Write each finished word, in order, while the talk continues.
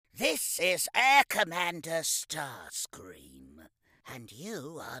This is Air Commander Starscream, and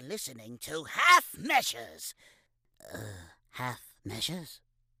you are listening to Half Measures. Half Measures?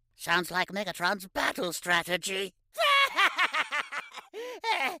 Sounds like Megatron's battle strategy.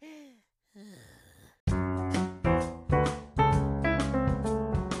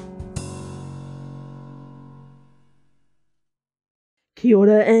 Kia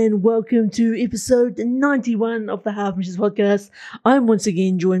ora and welcome to episode 91 of the Half Measures podcast. I'm once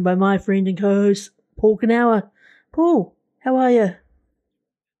again joined by my friend and co-host, Paul Kanawa. Paul, how are you?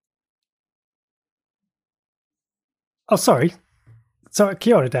 Oh, sorry.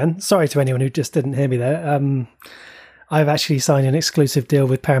 Kia ora, Dan. Sorry to anyone who just didn't hear me there. I've actually signed an exclusive deal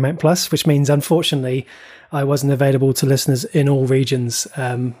with Paramount Plus, which means, unfortunately, I wasn't available to listeners in all regions.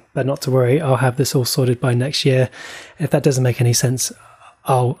 But not to worry, I'll have this all sorted by next year. If that doesn't make any sense,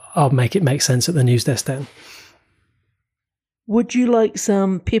 I'll make it make sense at the news desk, Dan. Would you like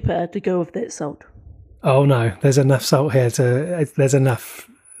some pepper to go with that salt? Oh no, there's enough salt here there's enough.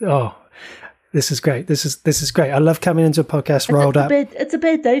 Oh, this is great. This is great. I love coming into a podcast rolled up. It's a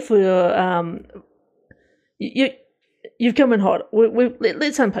bad day for you've come in hot.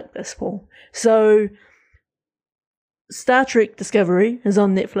 Let's unpack this, Paul. So, Star Trek Discovery is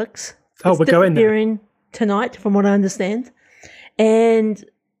on Netflix. Oh, we're going there tonight, from what I understand, and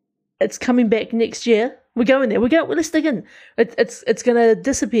it's coming back next year. We're going there. Let's dig in. It's going to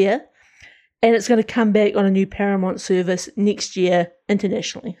disappear, and it's going to come back on a new Paramount service next year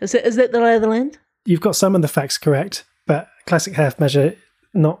internationally. Is that the lay of the land? You've got some of the facts correct, but classic half measure,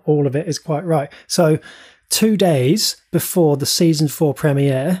 not all of it is quite right. So, 2 days before the season 4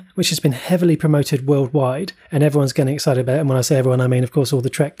 premiere, which has been heavily promoted worldwide, and everyone's getting excited about it. And when I say everyone, I mean, of course, all the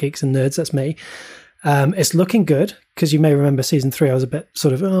Trek geeks and nerds. That's me. It's looking good, because you may remember season 3, I was a bit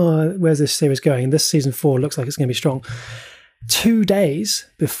sort of, where's this series going? And this season 4 looks like it's going to be strong. 2 days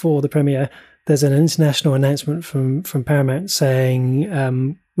before the premiere, there's an international announcement from Paramount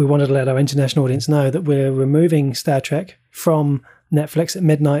saying we wanted to let our international audience know that we're removing Star Trek from Netflix at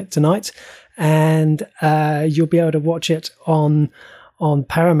midnight tonight, and you'll be able to watch it on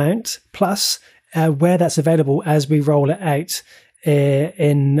Paramount Plus, where that's available as we roll it out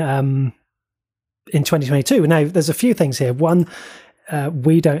in 2022. Now, there's a few things here. One,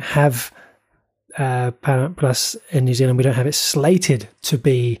 we don't have Paramount Plus in New Zealand. We don't have it slated to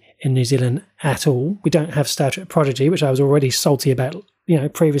be in New Zealand at all. We don't have Star Trek Prodigy, which I was already salty about,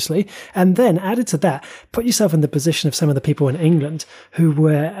 previously. And then added to that, put yourself in the position of some of the people in England who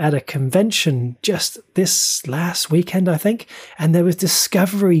were at a convention just this last weekend, I think, and there was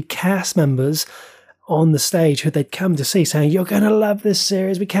Discovery cast members on the stage who they'd come to see saying, "You're going to love this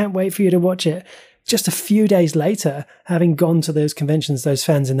series. We can't wait for you to watch it." Just a few days later, having gone to those conventions, those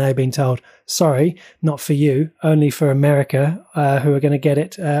fans are now being told, "Sorry, not for you, only for America, who are going to get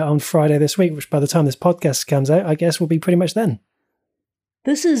it on Friday this week," which by the time this podcast comes out, I guess will be pretty much then.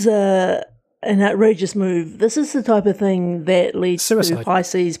 This is an outrageous move. This is the type of thing that leads to high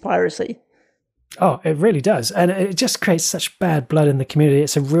seas piracy. Oh, it really does. And it just creates such bad blood in the community.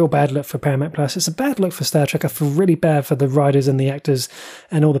 It's a real bad look for Paramount Plus. It's a bad look for Star Trek. I feel really bad for the writers and the actors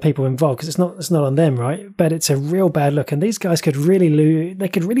and all the people involved, because it's not on them, right? But it's a real bad look. And these guys could really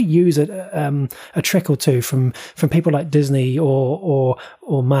use a trick or two from people like Disney or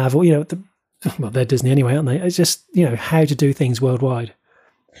Marvel. They're Disney anyway, aren't they? It's just, how to do things worldwide.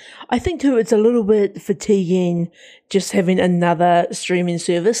 I think too, it's a little bit fatiguing just having another streaming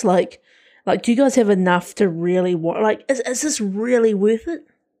service. Like, do you guys have enough to really watch? Like, is this really worth it?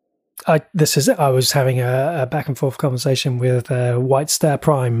 This is it. I was having a back and forth conversation with White Star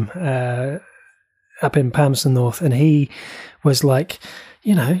Prime up in Palmerston North, and he was like,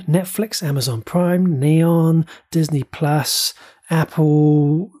 Netflix, Amazon Prime, Neon, Disney Plus,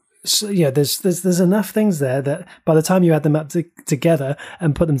 Apple. So, there's enough things there that by the time you add them up together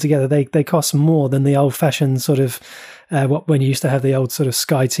and put them together, they cost more than the old-fashioned sort of when you used to have the old sort of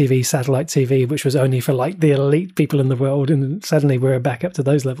Sky TV, satellite TV, which was only for like the elite people in the world, and suddenly we're back up to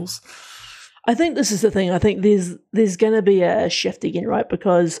those levels. I think this is the thing. I think there's going to be a shift again, right?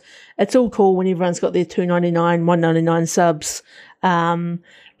 Because it's all cool when everyone's got their $2.99, $1.99 subs,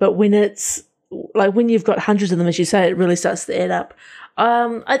 but when it's like when you've got hundreds of them, as you say, it really starts to add up.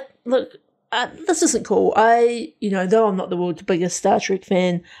 This isn't cool. Though I'm not the world's biggest Star Trek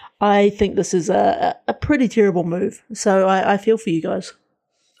fan, I think this is a pretty terrible move. So I feel for you guys.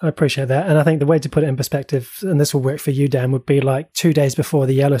 I appreciate that. And I think the way to put it in perspective, and this will work for you, Dan, would be like 2 days before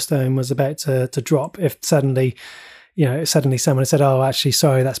the Yellowstone was about to drop. If suddenly someone said, "Oh, actually,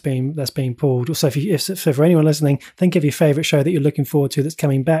 sorry, that's being pulled." So for anyone listening, think of your favorite show that you're looking forward to that's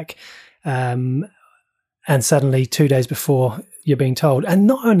coming back. And suddenly 2 days before you're being told. And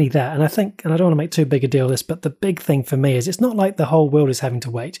not only that, and I don't want to make too big a deal of this, but the big thing for me is it's not like the whole world is having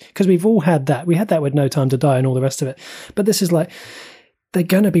to wait, because we've all had that. We had that with No Time to Die and all the rest of it. But this is like, they're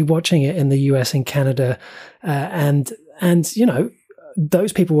going to be watching it in the US and Canada, and you know,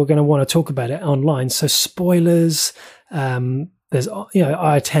 those people are going to want to talk about it online. So spoilers, there's, you know,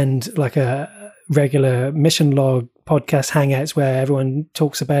 I attend like a regular Mission Log podcast hangouts where everyone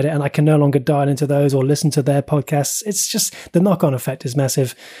talks about it, and I can no longer dial into those or listen to their podcasts. It's just, the knock-on effect is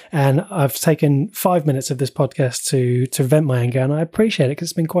massive, and I've taken 5 minutes of this podcast to vent my anger, and I appreciate it because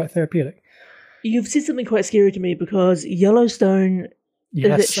it's been quite therapeutic. You've said something quite scary to me, because Yellowstone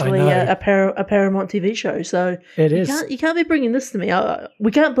is actually a Paramount TV show. So it is. You can't be bringing this to me.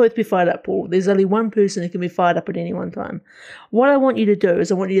 We can't both be fired up, Paul. There's only one person who can be fired up at any one time. What I want you to do is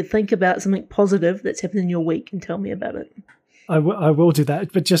I want you to think about something positive that's happened in your week and tell me about it. I will do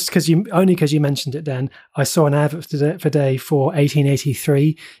that, but just because you mentioned it, Dan, I saw an advert today for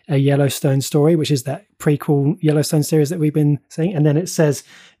 1883, a Yellowstone story, which is that prequel Yellowstone series that we've been seeing, and then it says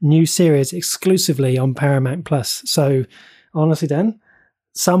new series exclusively on Paramount Plus. So honestly, Dan,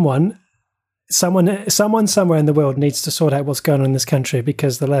 someone somewhere in the world needs to sort out what's going on in this country,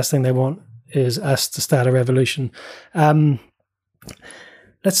 because the last thing they want is us to start a revolution.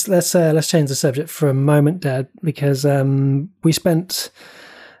 Let's change the subject for a moment, Dad, because we spent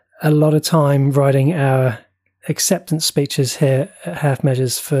a lot of time writing our acceptance speeches here at Half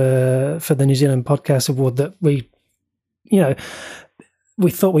Measures for the New Zealand Podcast Award that we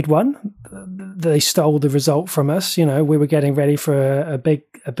thought we'd won. They stole the result from us. You know, we were getting ready for a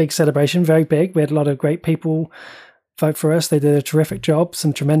big celebration, very big. We had a lot of great people vote for us. They did a terrific job,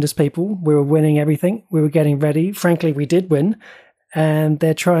 some tremendous people. We were winning everything. We were getting ready. Frankly, we did win. And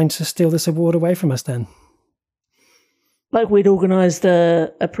they're trying to steal this award away from us then. Like we'd organised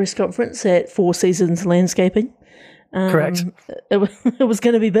a press conference at Four Seasons Landscaping. Correct. It was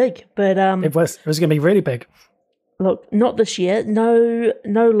going to be big, but it was going to be really big. Look, not this year. No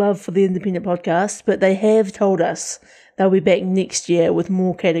love for the independent podcast, but they have told us they'll be back next year with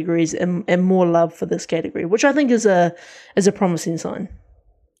more categories and more love for this category, which I think is a promising sign.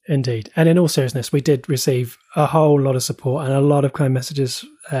 Indeed. And in all seriousness, we did receive a whole lot of support and a lot of kind messages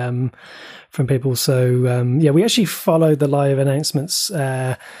from people. So, we actually followed the live announcements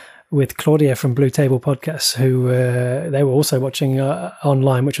with Claudia from Blue Table Podcasts, who they were also watching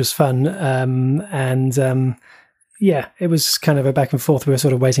online, which was fun. It was kind of a back and forth. We were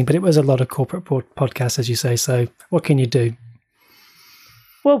sort of waiting, but it was a lot of corporate podcasts, as you say. So what can you do?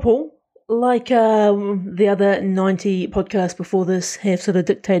 Well, Paul, like the other 90 podcasts before this have sort of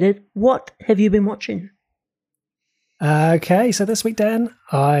dictated, what have you been watching? Okay, so this week, Dan,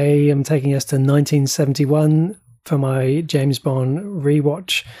 I am taking us to 1971 for my James Bond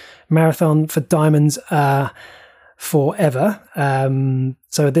rewatch marathon for Diamonds Forever.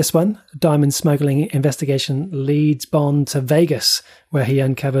 So this one, diamond smuggling investigation leads Bond to Vegas, where he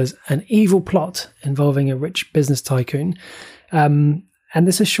uncovers an evil plot involving a rich business tycoon. And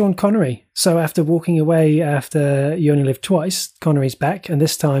this is Sean Connery. So after walking away after You Only Live Twice, Connery's back, and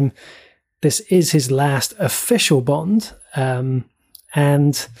this time this is his last official Bond.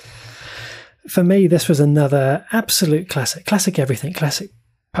 And for me, this was another absolute classic everything, classic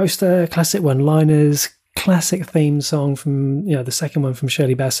poster, classic one-liners, classic theme song from, the second one from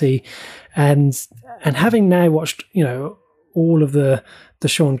Shirley Bassey. And having now watched, all of the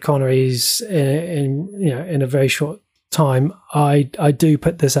Sean Connerys in a very short time, I do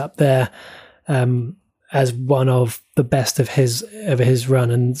put this up there as one of the best of his run.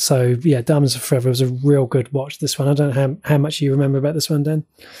 And so Diamonds Forever was a real good watch, this one. I don't know how much you remember about this one, Dan.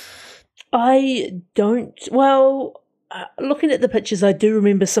 I don't. Well, looking at the pictures, I do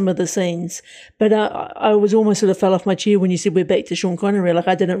remember some of the scenes, but I was almost sort of fell off my chair when you said we're back to Sean Connery. Like,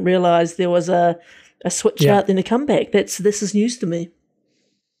 I didn't realise there was a switch out, then a comeback. This is news to me.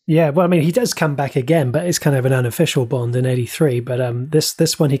 Yeah, well, I mean, he does come back again, but it's kind of an unofficial Bond in 83. But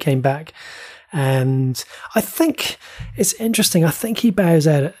this one, he came back, and I think it's interesting. I think he bows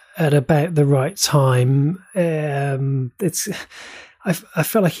out at about the right time. I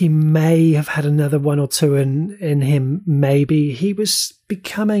feel like he may have had another one or two in him. Maybe he was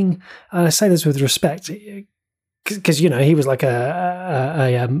becoming, and I say this with respect, because he was like like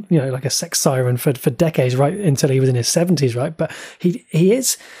a sex siren for decades, right, until he was in his 70s, right? But he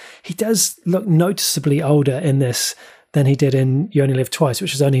does look noticeably older in this than he did in You Only Live Twice,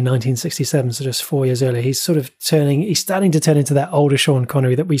 which was only 1967, so just 4 years earlier. He's starting to turn into that older Sean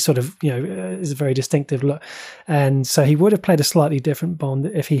Connery that we sort of, is a very distinctive look. And so he would have played a slightly different Bond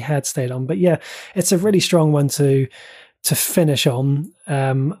if he had stayed on. But yeah, it's a really strong one to finish on.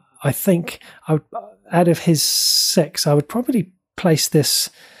 I think out of his 6, I would probably place this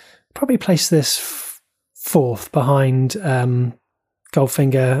fourth behind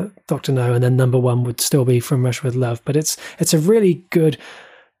Goldfinger, Dr. No, and then number one would still be From Russia with Love. But it's a really good,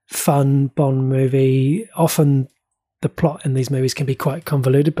 fun Bond movie. Often the plot in these movies can be quite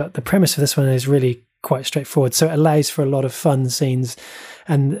convoluted, but the premise of this one is really quite straightforward. So it allows for a lot of fun scenes.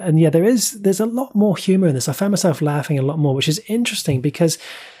 And yeah, there's a lot more humor in this. I found myself laughing a lot more, which is interesting because,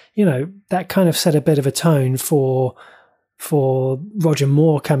 you know, that kind of set a bit of a tone for Roger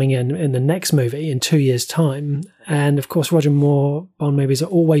Moore coming in the next movie in 2 years' time. And of course, Roger Moore Bond movies are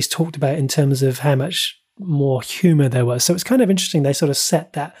always talked about in terms of how much more humor there was. So it's kind of interesting. They sort of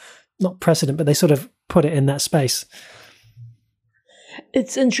set that, not precedent, but they sort of put it in that space.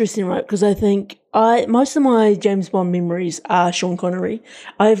 It's interesting, right? Because I think most of my James Bond memories are Sean Connery.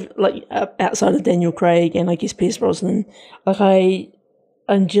 I've outside of Daniel Craig and I guess Pierce Brosnan,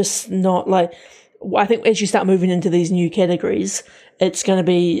 I'm just not like. I think as you start moving into these new categories, it's going to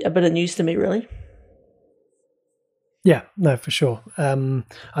be a bit of news to me, really. Yeah, no, for sure.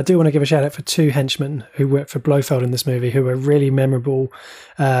 I do want to give a shout out for two henchmen who worked for Blofeld in this movie who were really memorable,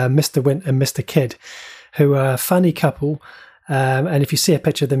 Mr. Wint and Mr. Kidd, who are a funny couple. And if you see a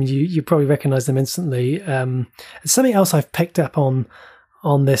picture of them, you probably recognise them instantly. Something else I've picked up on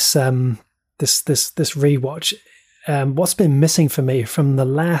this this rewatch. What's been missing for me from the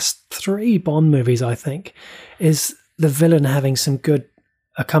last three Bond movies, I think, is the villain having some good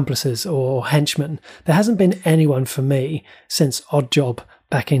accomplices or henchmen. There hasn't been anyone for me since Oddjob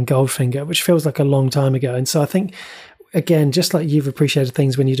back in Goldfinger, which feels like a long time ago. And so I think, again, just like you've appreciated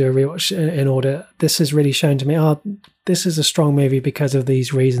things when you do a rewatch in order, this has really shown to me, this is a strong movie because of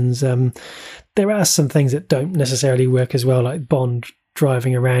these reasons. There are some things that don't necessarily work as well, like Bond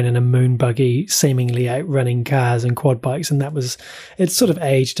driving around in a moon buggy, seemingly outrunning cars and quad bikes, and it's sort of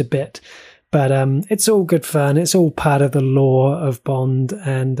aged a bit, but it's all good fun. It's all part of the lore of Bond,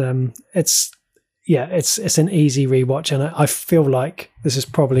 and it's an easy rewatch, and I feel like this is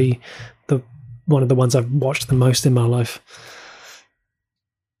probably one of the ones I've watched the most in my life.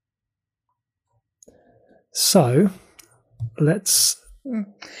 So let's. And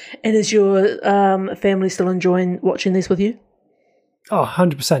is your family still enjoying watching this with you? Oh,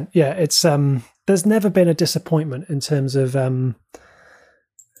 100%. Yeah, it's there's never been a disappointment in terms of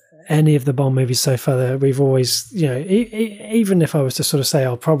any of the Bond movies so far. We've always, you know, even if I was to sort of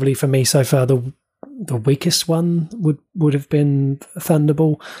say, probably for me so far the weakest one would have been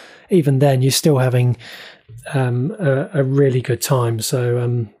Thunderball. Even then, you're still having a really good time.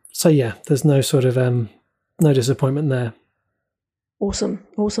 So yeah, there's no sort of no disappointment there. Awesome.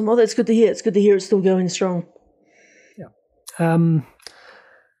 Well, that's good to hear. It's good to hear it's still going strong. Yeah.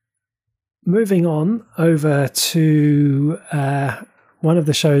 Moving on over to one of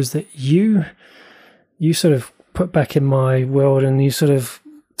the shows that you sort of put back in my world and you sort of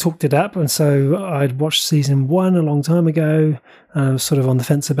talked it up. And so I'd watched season 1 a long time ago. I was sort of on the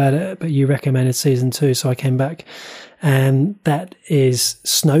fence about it, but you recommended season 2, so I came back. And that is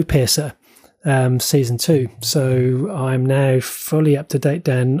Snowpiercer, season 2. So I'm now fully up to date,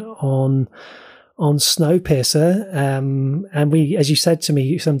 Dan, on Snowpiercer, and we, as you said to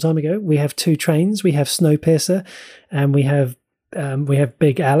me some time ago, we have 2 trains. We have Snowpiercer, and we have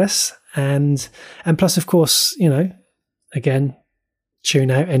Big Alice, and plus, of course, you know, again, tune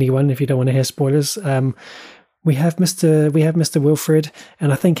out anyone if you don't want to hear spoilers. We have Mr. Wilfred,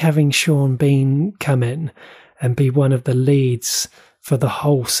 and I think having Sean Bean come in and be one of the leads for the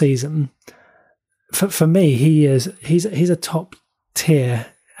whole season, for me, he's a top tier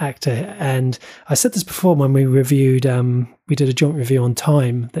actor. And I said this before when we reviewed, we did a joint review on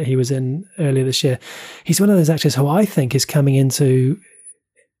Time that he was in earlier this year. He's one of those actors who I think is coming into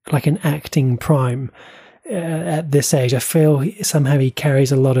like an acting prime at this age. I feel somehow he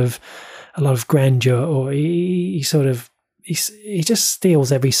carries a lot of grandeur, or he just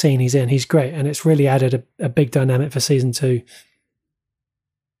steals every scene he's in. He's great, and it's really added a big dynamic for season 2.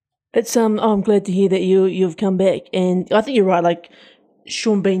 It's I'm glad to hear that you've come back, and I think you're right. Like,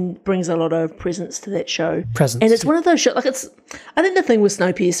 Sean Bean brings a lot of presence to that show. And it's one of those shows, I think the thing with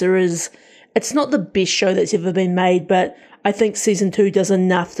Snowpiercer is it's not the best show that's ever been made, but I think season 2 does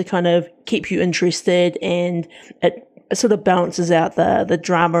enough to kind of keep you interested, and it sort of balances out the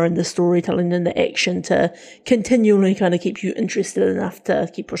drama and the storytelling and the action to continually kind of keep you interested enough to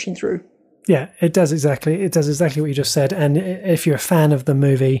keep pushing through. Yeah, it does exactly what you just said. And if you're a fan of the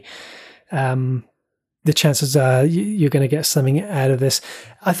movie, the chances are you're going to get something out of this.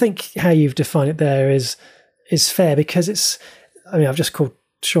 I think how you've defined it there is fair, because I've just called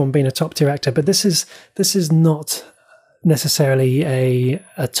Sean Bean a top tier actor, but this is not necessarily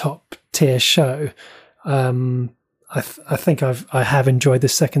a top tier show. I think I have enjoyed the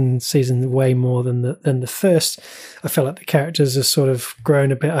second season way more than the first. I feel like the characters have sort of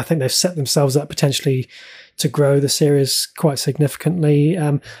grown a bit. I think they've set themselves up potentially to grow the series quite significantly.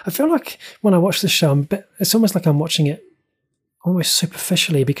 I feel like when I watch this show, it's almost like I'm watching it almost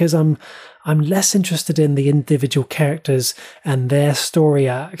superficially, because I'm less interested in the individual characters and their story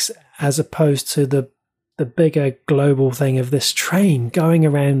arcs as opposed to the bigger global thing of this train going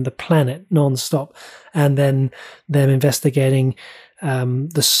around the planet non-stop, and then them investigating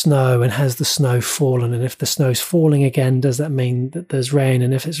the snow, and has the snow fallen, and if the snow's falling again, does that mean that there's rain,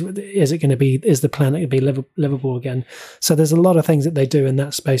 and if is the planet going to be livable again? So there's a lot of things that they do in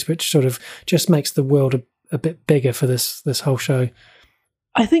that space which sort of just makes the world a bit bigger for this whole show.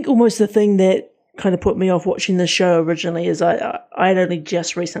 I think almost the thing that kind of put me off watching the show originally is I had only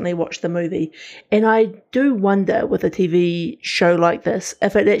just recently watched the movie, and I do wonder with a TV show like this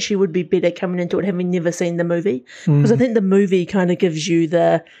if it actually would be better coming into it having never seen the movie, because I think the movie kind of gives you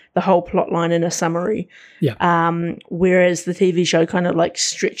the whole plot line in a summary, whereas the TV show kind of like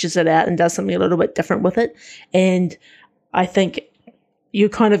stretches it out and does something a little bit different with it. And I think you're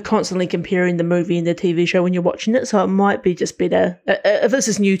kind of constantly comparing the movie and the TV show when you're watching it, so it might be just better, if this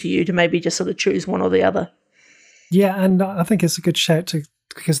is new to you, to maybe just sort of choose one or the other. Yeah, and I think it's a good shout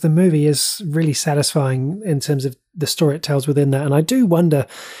because the movie is really satisfying in terms of the story it tells within that. And I do wonder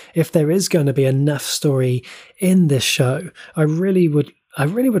if there is going to be enough story in this show. I really would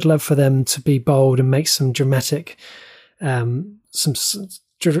love for them to be bold and make some dramatic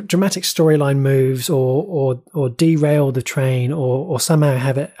dramatic storyline moves, or derail the train, or somehow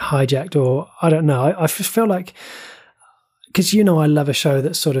have it hijacked, or I don't know. I feel like, because I love a show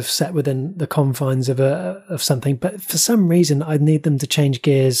that's sort of set within the confines of something, but for some reason I need them to change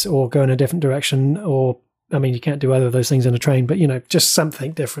gears or go in a different direction, or I mean, you can't do either of those things in a train, but just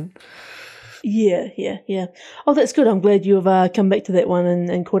something different. Yeah. Oh, that's good. I'm glad you've come back to that one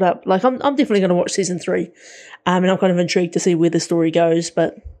and caught up. Like, I'm definitely going to watch season 3, and I'm kind of intrigued to see where the story goes.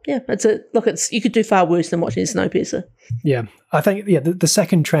 But yeah, you could do far worse than watching Snowpiercer. Yeah, I think the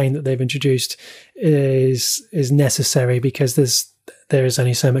second train that they've introduced is necessary, because there is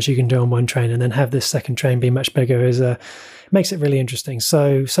only so much you can do on one train, and then have this second train be much bigger makes it really interesting.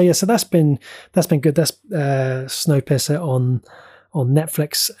 So that's been good. That's Snowpiercer on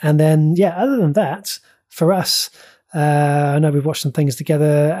Netflix. And then, other than that, for us, I know we've watched some things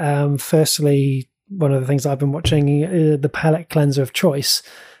together. Firstly, one of the things I've been watching, the palate cleanser of choice,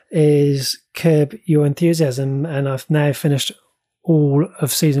 is Curb Your Enthusiasm, and I've now finished all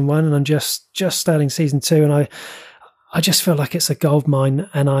of season 1, and I'm just starting season 2, and I just feel like it's a goldmine,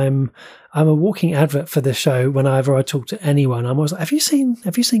 and I'm a walking advert for this show. Whenever I talk to anyone, I'm always like, have you seen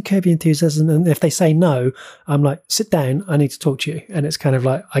Curb Your Enthusiasm? And if they say no, I'm like, sit down, I need to talk to you. And it's kind of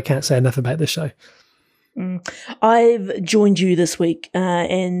like, I can't say enough about this show. I've joined you this week,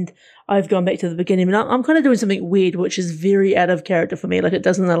 and I've gone back to the beginning, and I'm kind of doing something weird, which is very out of character for me. Like, it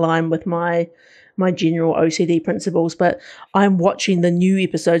doesn't align with my general OCD principles, but I'm watching the new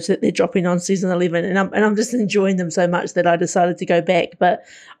episodes that they're dropping on season 11, and I'm just enjoying them so much that I decided to go back. But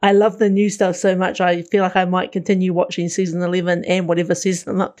I love the new stuff so much, I feel like I might continue watching season 11 and whatever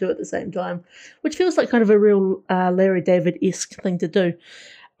season I'm up to at the same time, which feels like kind of a real Larry David-esque thing to do.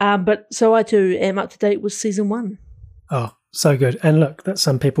 But so I too am up to date with season 1. Oh, so good. And look, that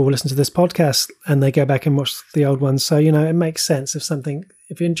some people will listen to this podcast and they go back and watch the old ones. So, it makes sense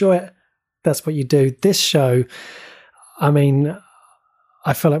if you enjoy it, that's what you do. This show, I mean,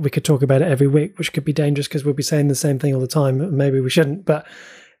 I feel like we could talk about it every week, which could be dangerous because we'll be saying the same thing all the time. Maybe we shouldn't, but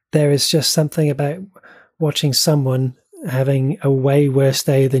there is just something about watching someone having a way worse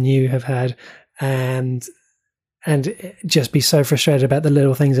day than you have had, and just be so frustrated about the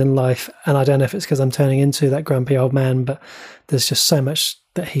little things in life. And I don't know if it's because I'm turning into that grumpy old man, but there's just so much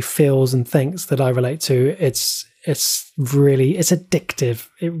that he feels and thinks that I relate to. It's addictive.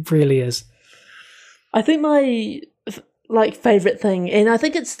 It really is. I think my favorite thing, and I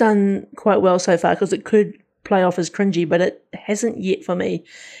think it's done quite well so far because it could play off as cringy, but it hasn't yet for me,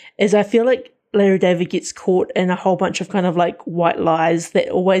 is I feel like Larry David gets caught in a whole bunch of kind of like white lies that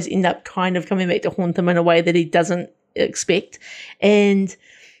always end up kind of coming back to haunt him in a way that he doesn't expect. And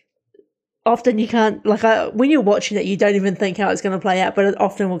often you can't, when you're watching it, you don't even think how it's going to play out, but it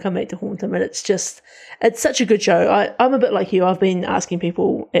often will come back to haunt him. And it's such a good show. I'm a bit like you. I've been asking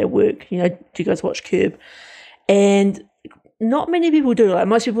people at work, do you guys watch Curb? And not many people do. Like,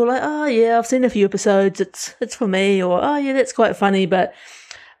 most people are like, oh yeah, I've seen a few episodes. It's for me, or oh yeah, that's quite funny. But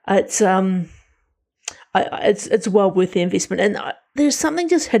it's well worth the investment. And there's something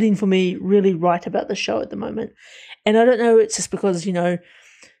just hitting for me really right about the show at the moment. And I don't know, it's just because,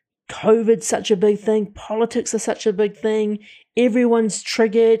 COVID's such a big thing, politics are such a big thing, everyone's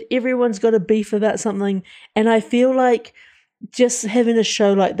triggered, everyone's got a beef about something, and I feel like just having a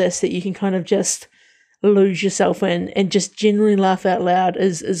show like this that you can kind of just lose yourself in and just genuinely laugh out loud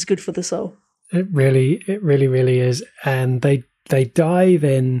is good for the soul. It really is. And they dive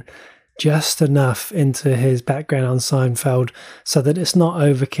in just enough into his background on Seinfeld so that it's not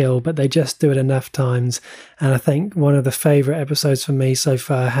overkill, but they just do it enough times. And I think one of the favorite episodes for me so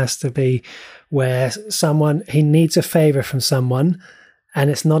far has to be where he needs a favor from someone and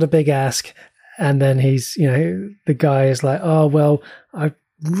it's not a big ask. And then the guy is like, oh, well, I'd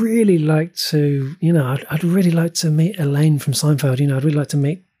really like to, I'd really like to meet Elaine from Seinfeld. I'd really like to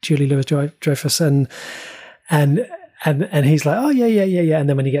meet Julie Louis-Dreyfus. And he's like, oh, yeah. And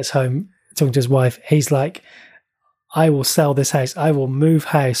then when he gets home, talking to his wife, he's like, I will sell this house. I will move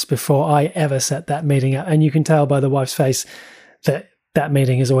house before I ever set that meeting up. And you can tell by the wife's face that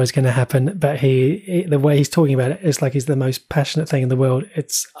meeting is always going to happen. But the way he's talking about it is like he's the most passionate thing in the world.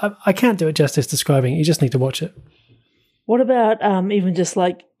 I can't do it justice describing it. You just need to watch it. What about even just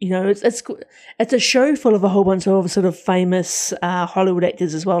like, it's a show full of a whole bunch of sort of famous Hollywood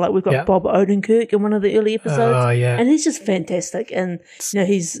actors as well. Like we've got Bob Odenkirk in one of the early episodes. Oh, yeah. And he's just fantastic. And,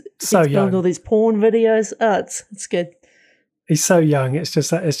 he's so filmed all these porn videos. Oh, it's good. He's so young. It's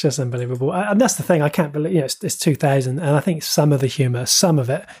just unbelievable. And that's the thing. I can't believe, it's 2000. And I think some of the humor, some of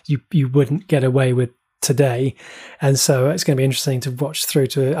it, you wouldn't get away with today. And so it's going to be interesting to watch through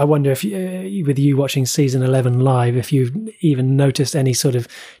to. I wonder if with you watching season 11 live, if you've even noticed any sort of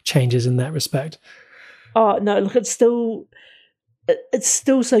changes in that respect. Oh no, look, it's still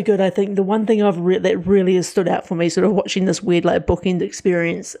so good. I think the one thing that really has stood out for me, sort of watching this weird like bookend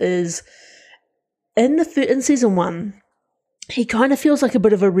experience, is in season 1. He kind of feels like a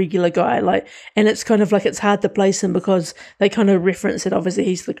bit of a regular guy, and it's kind of like it's hard to place him because they kind of reference it. Obviously,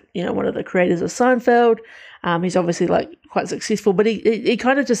 he's one of the creators of Seinfeld. He's obviously quite successful, but he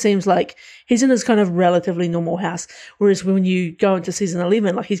kind of just seems like he's in his kind of relatively normal house. Whereas when you go into season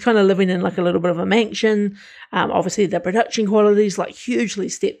 11, he's kind of living in a little bit of a mansion. Obviously, the production quality is hugely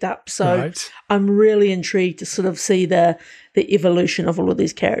stepped up. So right. I'm really intrigued to sort of see the evolution of all of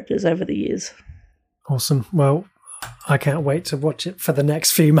these characters over the years. Awesome. Well, I can't wait to watch it for the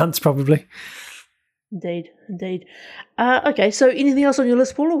next few months, probably. Indeed. Okay, so anything else on your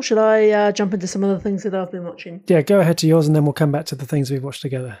list, Paul, or should I jump into some of the things that I've been watching? Yeah, go ahead to yours, and then we'll come back to the things we've watched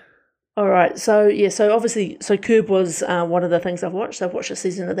together. All right, so obviously Curb was one of the things I've watched. I've watched a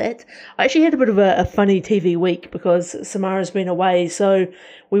season of that. I actually had a bit of a funny TV week because Samara's been away, so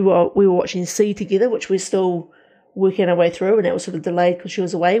we were watching See together, which we're still working our way through, and that was sort of delayed because she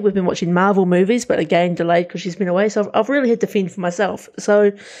was away. We've been watching Marvel movies, but again delayed because she's been away. So I've really had to fend for myself.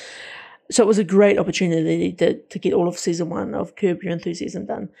 So it was a great opportunity to get all of season 1 of Curb Your Enthusiasm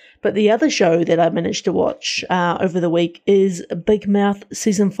done. But the other show that I managed to watch over the week is Big Mouth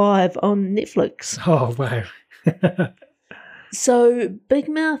season 5 on Netflix. Oh wow! So Big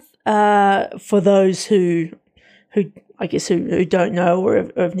Mouth, for those who I guess who don't know or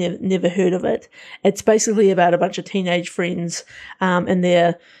have never heard of it, it's basically about a bunch of teenage friends and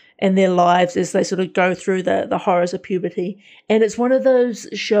their lives as they sort of go through the horrors of puberty. And it's one of those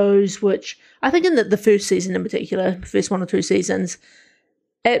shows which I think in the first season in particular, first 1 or 2 seasons,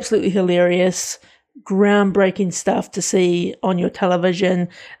 absolutely hilarious, groundbreaking stuff to see on your television.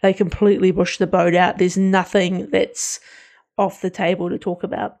 They completely push the boat out. There's nothing that's off the table to talk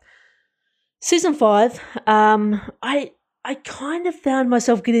about. Season 5, I kind of found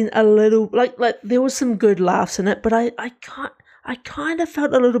myself getting a little like there was some good laughs in it, but I kind of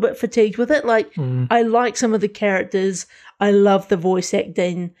felt a little bit fatigued with it. I like some of the characters. I love the voice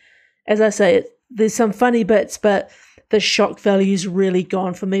acting. As I say, there's some funny bits, but the shock value's really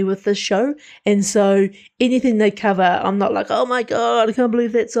gone for me with this show. And so anything they cover, I'm not like, oh my God, I can't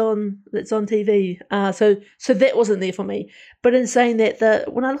believe that's on TV. So that wasn't there for me. But in saying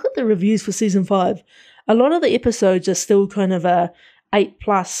that, when I look at the reviews for season 5, a lot of the episodes are still kind of a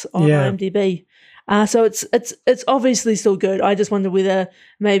 8+ on IMDb. So it's obviously still good. I just wonder whether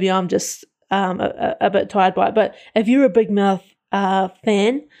maybe I'm just a bit tired by it. But if you're a Big Mouth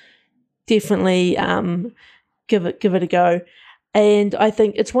fan, definitely give it a go. And I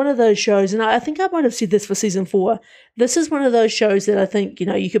think it's one of those shows, and I think I might have said this for season 4. This is one of those shows that I think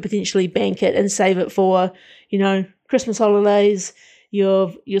you could potentially bank it and save it for Christmas holidays.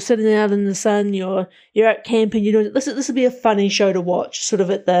 You're sitting out in the sun. You're out camping. This would be a funny show to watch, sort of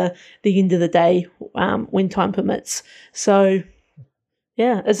at the end of the day, when time permits. So,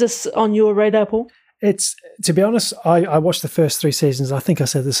 yeah, is this on your radar, Paul? It's, to be honest, I watched the first 3 seasons. I think I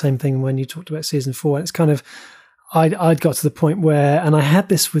said the same thing when you talked about season 4. It's kind of, I'd got to the point where, and I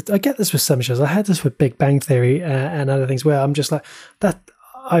get this with some shows. I had this with Big Bang Theory and other things where I'm just like that.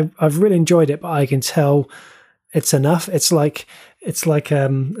 I've really enjoyed it, but I can tell it's enough. It's like I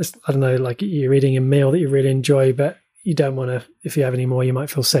don't know, like you're eating a meal that you really enjoy, but you don't want to. If you have any more, you might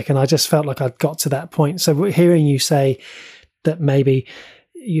feel sick. And I just felt like I'd got to that point. So hearing you say that maybe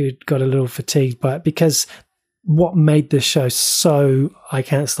you got a little fatigued by it, because what made this show so I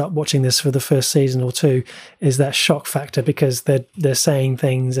can't stop watching this for the first season or two is that shock factor, because they're saying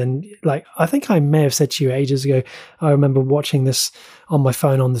things, and like I think I may have said to you ages ago, I remember watching this on my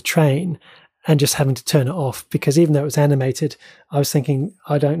phone on the train and just having to turn it off, because even though it was animated, I was thinking,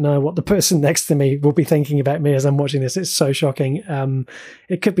 I don't know what the person next to me will be thinking about me as I'm watching this. It's so shocking.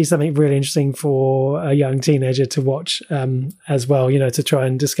 It could be something really interesting for a young teenager to watch as well, to try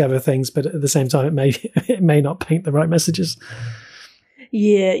and discover things, but at the same time, it may not paint the right messages.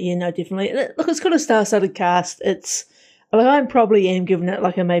 Yeah, no, definitely. Look, it's got a star-studded cast. It's like I probably am giving it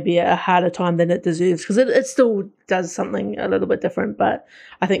like maybe a harder time than it deserves, because it still does something a little bit different. But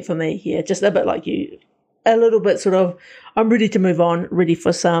I think for me, yeah, just a bit like you, a little bit sort of, I'm ready to move on, ready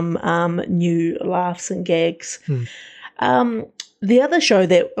for some new laughs and gags. The other show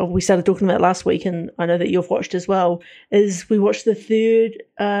that we started talking about last week, and I know that you've watched as well, is we watched the third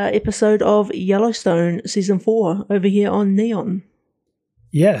episode of Yellowstone Season 4 over here on Neon.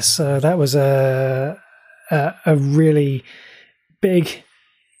 Yes, that was a really big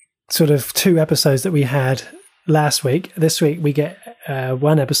sort of 2 episodes that we had last week. This week we get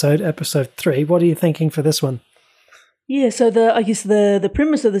one episode 3. What are you thinking for this one? Yeah, so the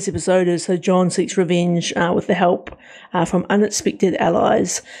premise of this episode is so John seeks revenge with the help from unexpected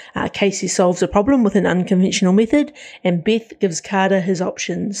allies. Casey solves a problem with an unconventional method, and Beth gives Carter his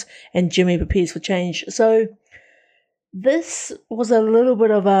options, and Jimmy prepares for change. So this was a little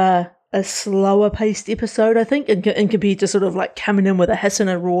bit of a slower paced episode, I think, and compared to sort of like coming in with a hiss and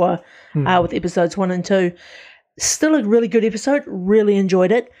a roar with episodes 1 and 2. Still a really good episode. Really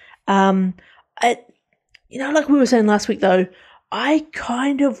enjoyed it. Like we were saying last week though, I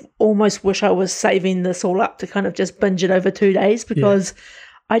kind of almost wish I was saving this all up to kind of just binge it over 2 days, because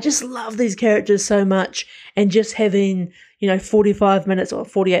I just love these characters so much, and just having 45 minutes or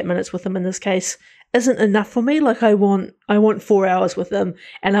 48 minutes with them in this case isn't enough for me. Like I want 4 hours with them,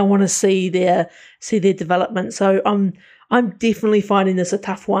 and I want to see their development. So I'm definitely finding this a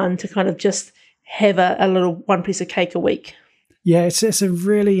tough one to kind of just have a little one piece of cake a week. Yeah, it's a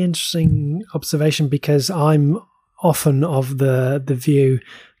really interesting observation, because I'm often of the view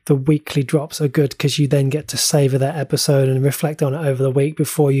the weekly drops are good, because you then get to savor that episode and reflect on it over the week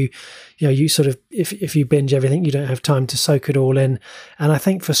before you sort of, if you binge everything, you don't have time to soak it all in. And I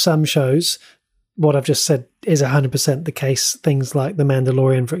think for some shows, what I've just said is 100% the case. Things like The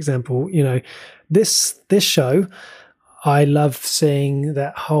Mandalorian, for example, this show, I love seeing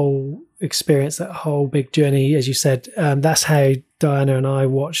that whole experience, that whole big journey. As you said, that's how Diana and I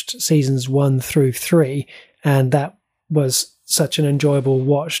watched seasons 1 through 3, and that was such an enjoyable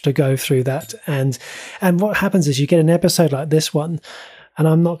watch to go through that. And what happens is you get an episode like this one, and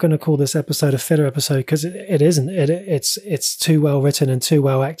I'm not going to call this episode a filler episode, because it isn't. It's too well written and too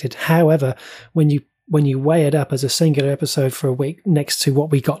well acted. However, when you weigh it up as a singular episode for a week next to what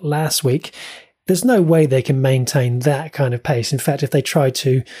we got last week, there's no way they can maintain that kind of pace. In fact, if they tried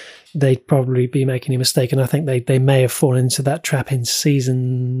to, they'd probably be making a mistake. And I think they may have fallen into that trap in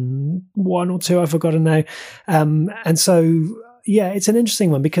season 1 or 2. I've forgotten now. And so, yeah, it's an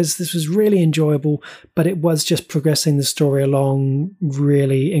interesting one, because this was really enjoyable, but it was just progressing the story along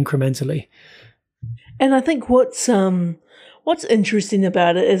really incrementally. And I think what's interesting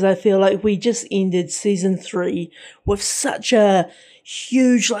about it is I feel like we just ended season 3 with such a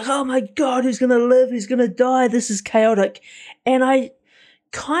huge, like, oh my God, who's going to live? Who's going to die? This is chaotic. And I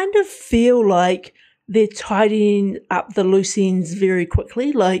kind of feel like they're tidying up the loose ends very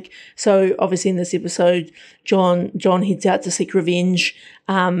quickly. Like, so obviously in this episode, John heads out to seek revenge,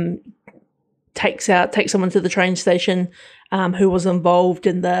 takes someone to the train station, who was involved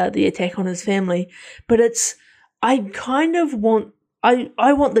in the attack on his family. But I kind of want,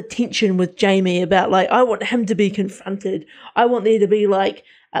 I want the tension with Jamie about, like, I want him to be confronted. I want there to be like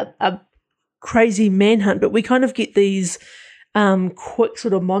a crazy manhunt, but we kind of get these quick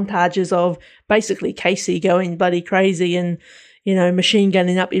sort of montages of basically Casey going bloody crazy and, machine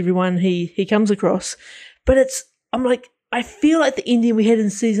gunning up everyone he comes across. But I'm like, I feel like the ending we had in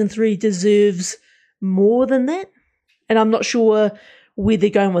season 3 deserves more than that. And I'm not sure where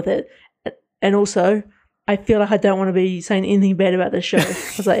they're going with it. And also, I feel like I don't want to be saying anything bad about this show,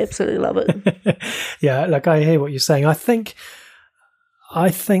 because I absolutely love it. Yeah, like I hear what you're saying. I think I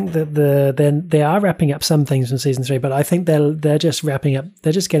think that they are wrapping up some things from season 3, but I think they're just wrapping up.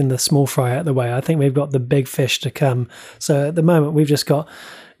 They're just getting the small fry out of the way. I think we've got the big fish to come. So at the moment, we've got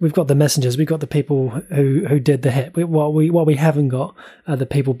the messengers, we've got the people who did the hit. What we haven't got are the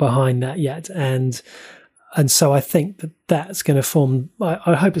people behind that yet, and so I think that's going to form.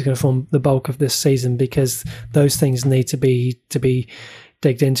 I hope it's going to form the bulk of this season, because those things need to be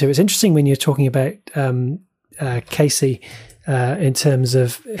digged into. It's interesting when you're talking about Casey. In terms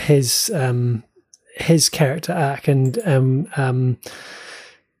of his character arc, and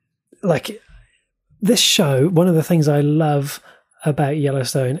like this show, one of the things I love about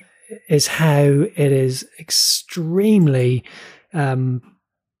Yellowstone is how it is extremely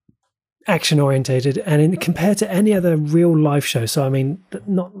action orientated, and compared to any other real life show. So I mean,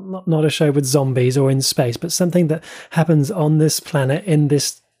 not a show with zombies or in space, but something that happens on this planet in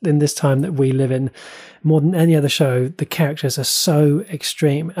this time that we live in. More than any other show, the characters are so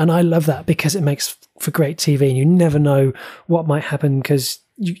extreme, and I love that because it makes for great TV, and you never know what might happen, because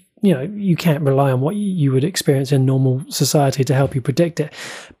you can't rely on what you would experience in normal society to help you predict it.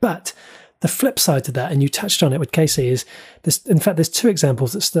 But the flip side to that, and you touched on it with Casey, is this. In fact, there's two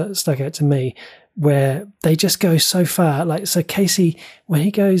examples that stuck out to me where they just go so far. Like, so Casey, when he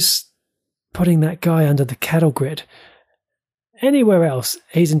goes putting that guy under the cattle grid. Anywhere else,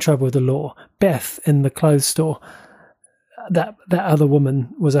 he's in trouble with the law. Beth in the clothes store, that other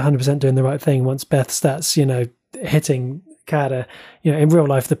woman was 100% doing the right thing. Once Beth starts, hitting Carter, in real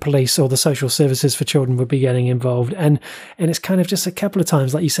life, the police or the social services for children would be getting involved. And it's kind of just a couple of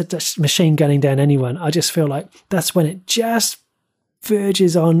times, like you said, just machine gunning down anyone. I just feel like that's when it just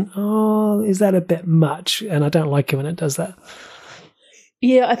verges on, is that a bit much? And I don't like it when it does that.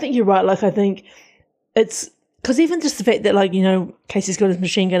 Yeah, I think you're right. Like, I think it's, because even just the fact that, Casey's got his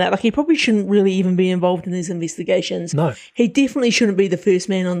machine gun out, he probably shouldn't really even be involved in these investigations. No. He definitely shouldn't be the first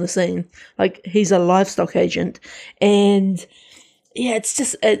man on the scene. He's a livestock agent. And, yeah, it's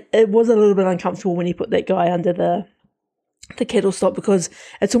just, it was a little bit uncomfortable when he put that guy under the kettle stop, because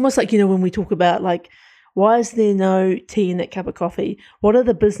it's almost like, when we talk about, why is there no tea in that cup of coffee? What are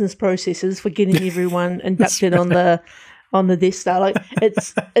the business processes for getting everyone inducted on the Death Star?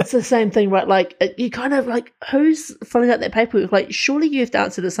 It's the same thing, right? You kind of who's filling out that paperwork? Surely you have to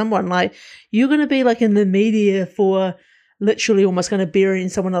answer to someone. You're going to be in the media for literally almost going to burying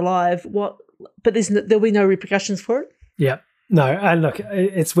someone alive. What? But there'll be no repercussions for it. Yeah. No, and look,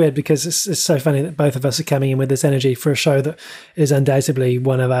 it's weird because it's so funny that both of us are coming in with this energy for a show that is undoubtedly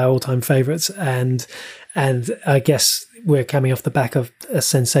one of our all-time favourites, and I guess we're coming off the back of a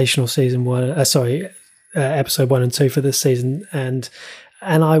sensational season one. Episode 1 and 2 for this season, and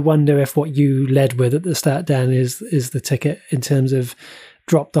I wonder if what you led with at the start, Dan, is the ticket in terms of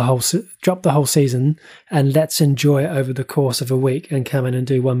drop the whole season and let's enjoy it over the course of a week and come in and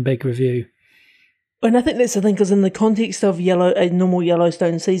do one big review. And I think that's the thing, because in the context of a normal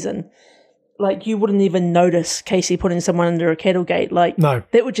Yellowstone season, you wouldn't even notice Casey putting someone under a cattle gate. No,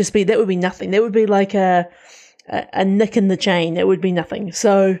 that would be nothing. That would be like a nick in the chain. It would be nothing.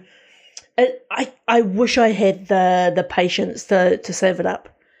 So. I wish I had the patience to save it up,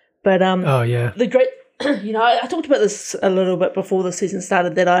 but the great, I talked about this a little bit before the season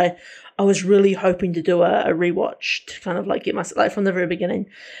started, that I was really hoping to do a rewatch to kind of get my from the very beginning,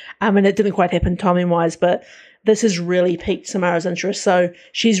 and it didn't quite happen timing wise, but this has really piqued Samara's interest, so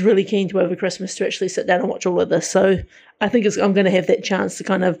she's really keen to over Christmas to actually sit down and watch all of this. So I think I'm going to have that chance to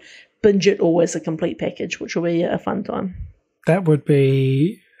kind of binge it all as a complete package, which will be a fun time. That would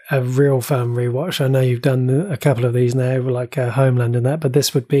be a real fun rewatch. I know you've done a couple of these now, Homeland and that, but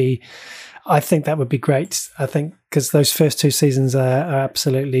this would be, I think that would be great. I think because those first two seasons are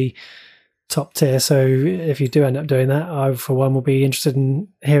absolutely top tier. So if you do end up doing that, I, for one, will be interested in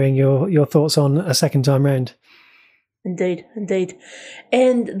hearing your thoughts on a second time round. Indeed.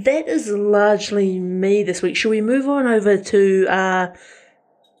 And that is largely me this week. Shall we move on over to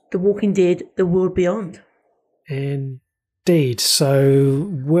The Walking Dead, The World Beyond? Indeed. So,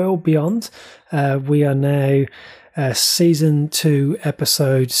 World Beyond, we are now season 2,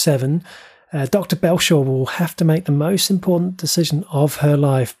 episode 7. Dr. Belshaw will have to make the most important decision of her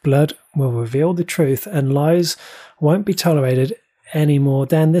life. Blood will reveal the truth, and lies won't be tolerated anymore.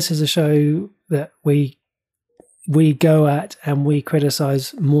 Dan, this is a show that we go at and we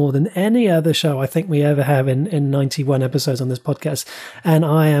criticize more than any other show I think we ever have in 91 episodes on this podcast. And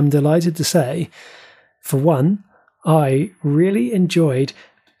I am delighted to say, for one, I really enjoyed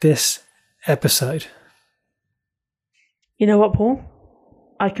this episode. You know what, Paul?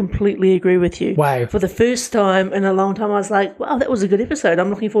 I completely agree with you. Wow. For the first time in a long time, I was like, wow, that was a good episode. I'm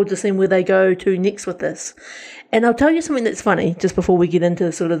looking forward to seeing where they go to next with this. And I'll tell you something that's funny, just before we get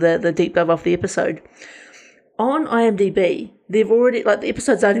into sort of the deep dive of the episode. On IMDb, they've already, like, the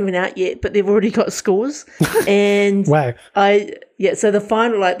episodes aren't even out yet, but they've already got scores. And Wow. so the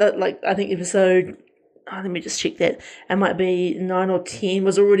final, I think episode, let me just check that. It might be 9 or 10,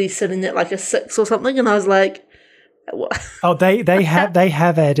 was already sitting at like a 6 or something. And I was like, what? Oh, they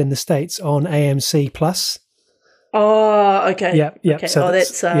have aired in the States on AMC Plus. Oh, okay. Yeah. Okay. So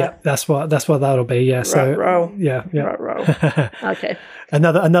that's what that'll be. Yeah. So roll. yeah. Roll. Okay.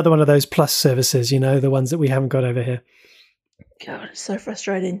 Another one of those plus services, the ones that we haven't got over here. God, it's so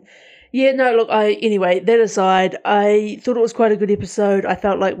frustrating. Yeah, no, look, anyway, that aside, I thought it was quite a good episode. I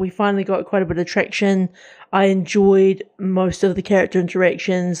felt like we finally got quite a bit of traction. I enjoyed most of the character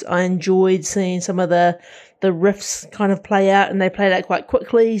interactions. I enjoyed seeing some of the riffs kind of play out, and they played out quite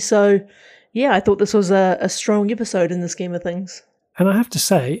quickly. So, yeah, I thought this was a strong episode in the scheme of things. And I have to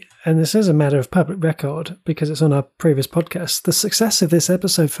say, and this is a matter of public record because it's on our previous podcast, the success of this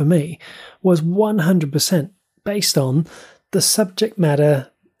episode for me was 100% based on the subject matter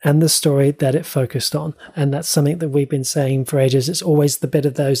and the story that it focused on. And that's something that we've been saying for ages. It's always the bit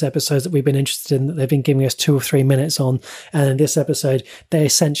of those episodes that we've been interested in that they've been giving us 2 or 3 minutes on. And in this episode, they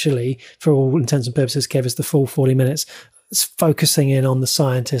essentially, for all intents and purposes, gave us the full 40 minutes. It's focusing in on the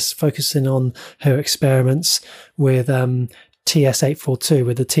scientists, focusing on her experiments with TS842,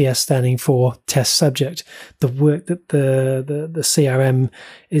 with the TS standing for test subject, the work that the CRM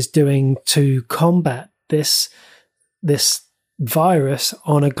is doing to combat this virus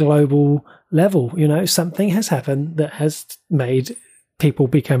on a global level. Something has happened that has made people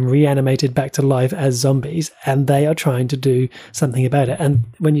become reanimated back to life as zombies, and they are trying to do something about it. And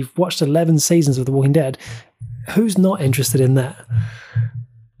when you've watched 11 seasons of The Walking Dead, who's not interested in that?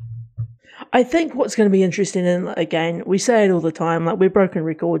 I think what's going to be interesting, and again, we say it all the time, like, we're broken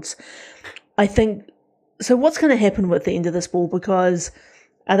records. I think, so what's going to happen with the end of this ball? Because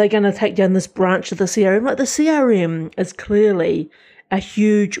are they going to take down this branch of the CRM? Like, the CRM is clearly a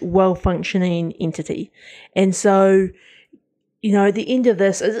huge, well-functioning entity. And so, at the end of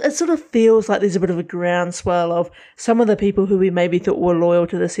this, it sort of feels like there's a bit of a groundswell of some of the people who we maybe thought were loyal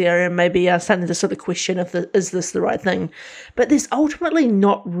to the CRM maybe are starting to sort of question is this the right thing? But there's ultimately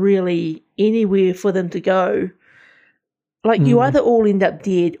not really anywhere for them to go. Like, you either all end up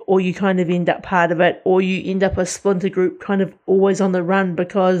dead, or you kind of end up part of it, or you end up a splinter group kind of always on the run,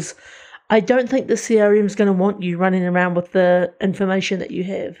 because I don't think the CRM is going to want you running around with the information that you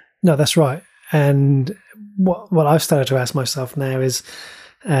have. No, that's right. And what I've started to ask myself now is,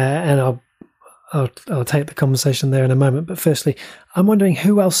 and I'll take the conversation there in a moment, but firstly, I'm wondering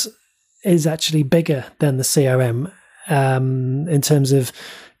who else is actually bigger than the CRM in terms of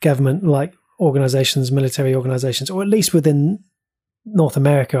government, like organizations, military organizations, or at least within North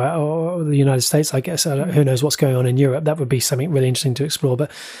America or the United States, I guess. Who knows what's going on in Europe? That would be something really interesting to explore.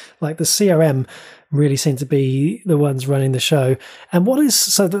 But like, the CRM really seem to be the ones running the show. And what is,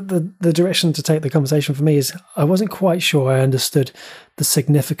 so the direction to take the conversation for me is, I wasn't quite sure I understood the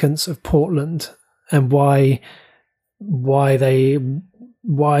significance of Portland and why they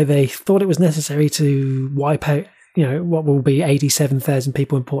thought it was necessary to wipe out, what will be 87,000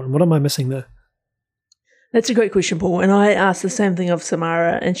 people in Portland. What am I missing there? That's a great question, Paul. And I asked the same thing of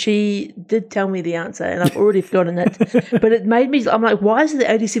Samara, and she did tell me the answer, and I've already forgotten it. But it made me, I'm like, why is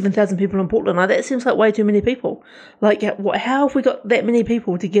there 87,000 people in Portland? Like, that seems like way too many people. Like, how have we got that many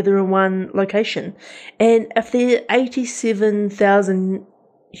people together in one location? And if there are 87,000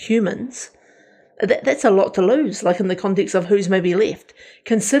 humans, that's a lot to lose, like, in the context of who's maybe left,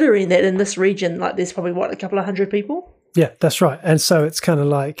 considering that in this region, like, there's probably, a couple of hundred people? Yeah, that's right. And so it's kind of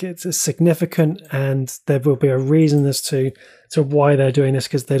like, it's significant, and there will be a reason as to why they're doing this,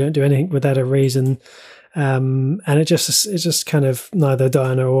 because they don't do anything without a reason. And it's just kind of, neither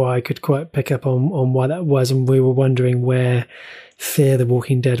Diana or I could quite pick up on why that was. And we were wondering where Fear the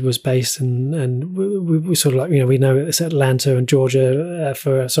Walking Dead was based. And we sort of like, we know it's Atlanta and Georgia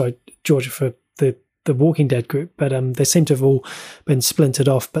for the Walking Dead group, but they seem to have all been splintered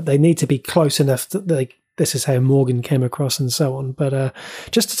off, but they need to be close enough that this is how Morgan came across and so on. But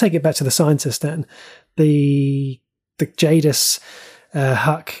just to take it back to the scientist then, the Jadis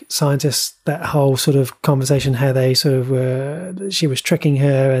Huck scientist, that whole sort of conversation, how they sort of were, she was tricking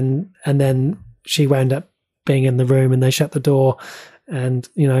her, and then she wound up being in the room and they shut the door, and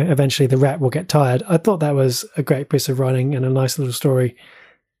eventually the rat will get tired. I thought that was a great piece of writing and a nice little story.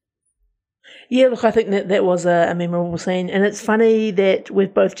 Yeah, look, I think that was a memorable scene. And it's funny that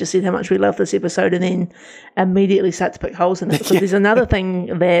we've both just said how much we love this episode and then immediately start to pick holes in it. Because there's another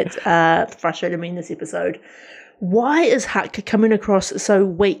thing that frustrated me in this episode. Why is Huck coming across so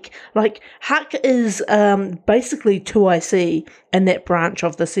weak? Like, Huck is basically 2IC in that branch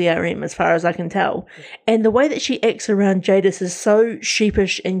of the CRM, as far as I can tell. And the way that she acts around Jadis is so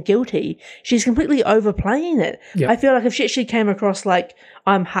sheepish and guilty. She's completely overplaying it. Yep. I feel like if she actually came across like,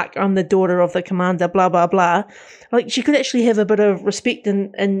 I'm Huck, I'm the daughter of the commander, blah, blah, blah, like, she could actually have a bit of respect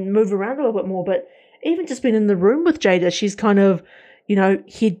and move around a little bit more. But even just being in the room with Jadis, she's kind of, you know,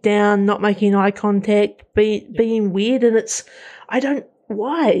 head down, not making eye contact, being weird, and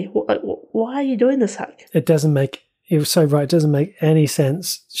why? Why are you doing this, Huck? You're so right, it doesn't make any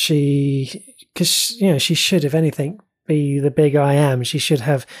sense. Because she should, if anything, be the big I am. She should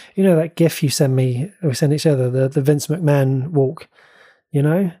have, that gif you send me, or we send each other, the Vince McMahon walk,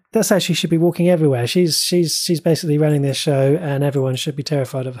 That's how she should be walking everywhere. She's basically running this show, and everyone should be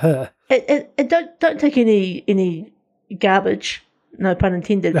terrified of her. And don't take any garbage, no pun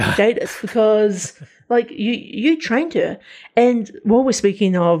intended, Jadis, because like you trained her. And while we're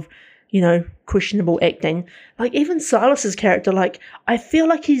speaking of, questionable acting, like even Silas's character, like I feel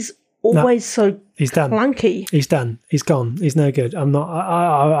like he's always he's done. clunky. He's done. He's gone. He's no good.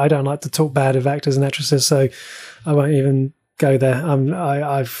 I don't like to talk bad of actors and actresses, so I won't even go there.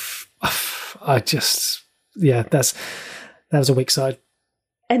 That was a weak side.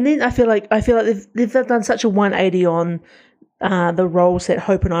 And then I feel like they've done such a 180 on the roles that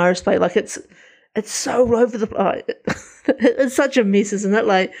Hope and Iris play. Like it's so all over the it's such a mess, isn't it?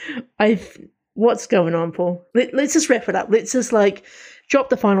 Like what's going on, Paul? Let's just wrap it up. Let's just drop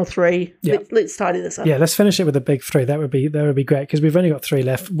the final three. Yeah. Let's tidy this up. Yeah, let's finish it with the big three. That would be great, because we've only got three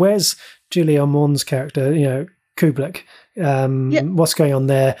left. Where's Julie Ormond's character? Kublek. What's going on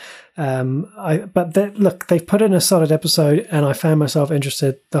there? Look, they've put in a solid episode, and I found myself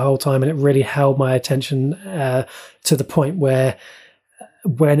interested the whole time, and it really held my attention to the point where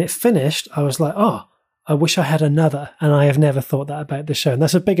when it finished, I was like, oh, I wish I had another, and I have never thought that about this show, and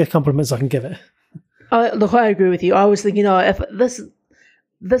that's a bigger compliment as I can give it. Look, I agree with you. I was thinking, if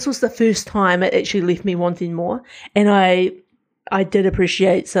this was the first time it actually left me wanting more, and I did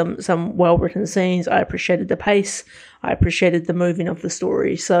appreciate some well-written scenes. I appreciated the pace. I appreciated the moving of the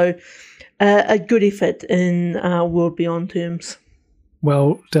story. So a good effort in World Beyond terms.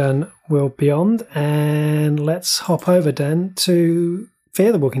 Well done, World Beyond. And let's hop over, Dan, to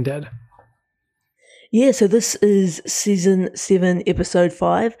Fear the Walking Dead. Yeah, so this is Season 7, Episode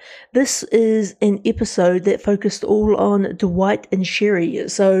 5. This is an episode that focused all on Dwight and Sherry.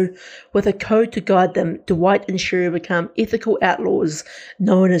 So, with a code to guide them, Dwight and Sherry become ethical outlaws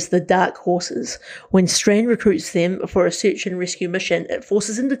known as the Dark Horses. When Strand recruits them for a search and rescue mission, it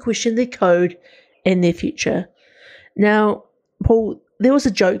forces them to question their code and their future. Now, Paul, there was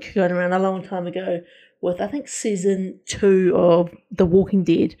a joke going around a long time ago with, I think, Season 2 of The Walking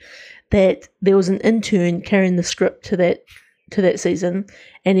Dead, that there was an intern carrying the script to that season,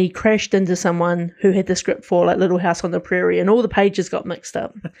 and he crashed into someone who had the script for Little House on the Prairie, and all the pages got mixed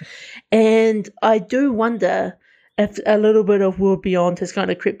up. And I do wonder if a little bit of World Beyond has kind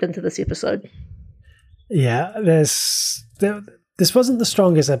of crept into this episode. Yeah, this wasn't the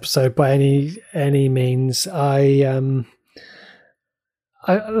strongest episode by any means. It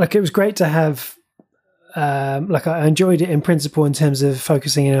was great to have. I enjoyed it in principle in terms of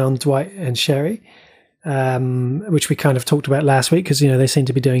focusing in on Dwight and Sherry, which we kind of talked about last week, because they seem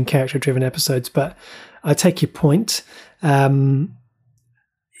to be doing character-driven episodes. But I take your point. I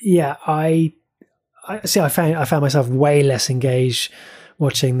found myself way less engaged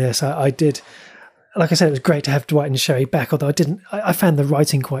watching this. I did. Like I said, it was great to have Dwight and Sherry back, although I found the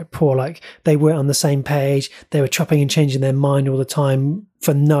writing quite poor. Like, they weren't on the same page. They were chopping and changing their mind all the time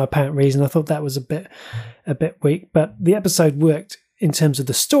for no apparent reason. I thought that was a bit weak, but the episode worked in terms of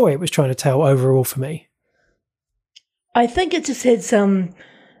the story it was trying to tell overall for me. I think it just had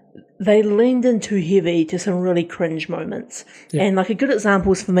they leaned in too heavy to some really cringe moments. Yeah. And a good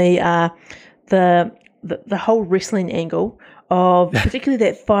examples for me are the whole wrestling angle of particularly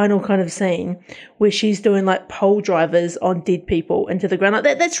that final kind of scene where she's doing pole drivers on dead people into the ground.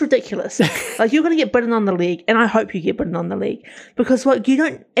 That's ridiculous. You're going to get bitten on the leg, and I hope you get bitten on the leg, because you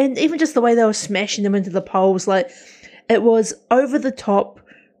don't, and even just the way they were smashing them into the poles, it was over the top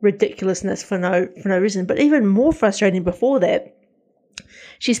ridiculousness for no reason. But even more frustrating before that,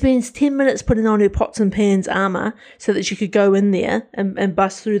 she spends 10 minutes putting on her pots and pans armor so that she could go in there and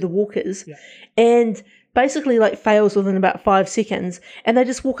bust through the walkers. Yeah. And basically fails within about 5 seconds, and they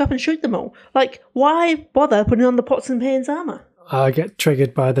just walk up and shoot them all. Why bother putting on the pots and pans armor? I get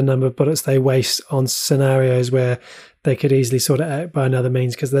triggered by the number of bullets they waste on scenarios where they could easily sort it out by another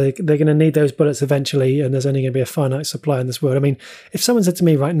means, because they're going to need those bullets eventually, and there's only going to be a finite supply in this world. I mean, if someone said to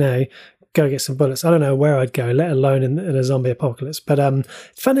me right now, go get some bullets, I don't know where I'd go, let alone in a zombie apocalypse. But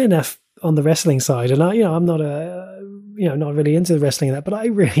funny enough, on the wrestling side, and I'm not not really into wrestling and that, but I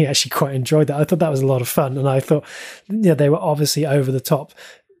really actually quite enjoyed that. I thought that was a lot of fun, and I thought, they were obviously over the top,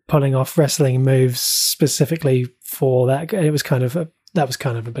 pulling off wrestling moves specifically for that. It was kind of a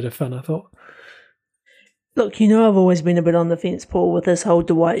bit of fun, I thought. Look, I've always been a bit on the fence, Paul, with this whole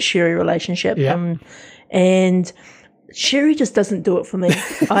Dwight-Sherry relationship. Yeah. And Sherry just doesn't do it for me.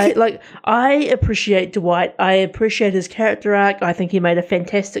 I appreciate Dwight. I appreciate his character arc. I think he made a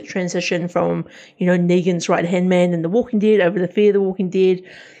fantastic transition from, Negan's right-hand man in The Walking Dead over to Fear the Walking Dead.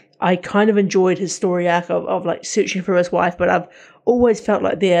 I kind of enjoyed his story arc of searching for his wife, but I've always felt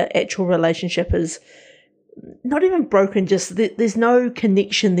like their actual relationship is not even broken, just there's no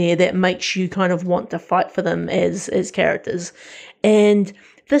connection there that makes you kind of want to fight for them as characters. And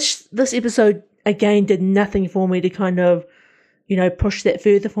this episode again did nothing for me to kind of push that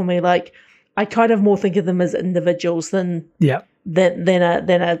further for me. Like, I kind of more think of them as individuals than a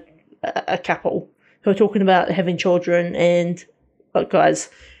couple who are talking about having children. And look, guys,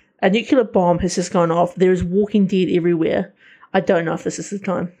 a nuclear bomb has just gone off. There is Walking Dead everywhere. I don't know if this is the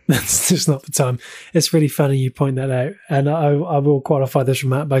time. That's just not the time. It's really funny you point that out. And I will qualify this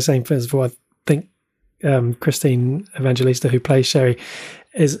remark by saying, first of all, I think Christine Evangelista, who plays Sherry,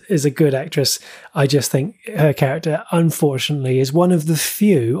 is a good actress. I just think her character, unfortunately, is one of the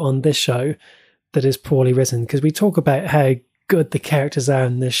few on this show that is poorly written, because we talk about how good the characters are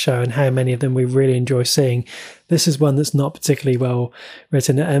in this show and how many of them we really enjoy seeing. This is one that's not particularly well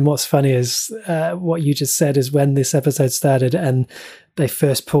written. And what's funny is what you just said is when this episode started and they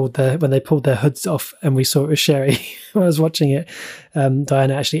first pulled their hoods off and we saw it was Sherry. When I was watching it,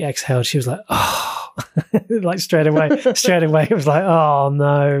 Diana actually exhaled. She was like, oh, like straight away. It was like, oh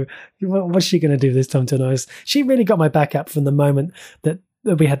no, what's she going to do this time tonight? She really got my back up from the moment that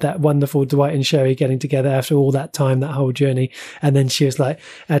we had that wonderful Dwight and Sherry getting together after all that time, that whole journey. And then she was like,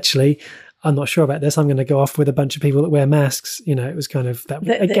 actually, I'm not sure about this. I'm going to go off with a bunch of people that wear masks. It was kind of that.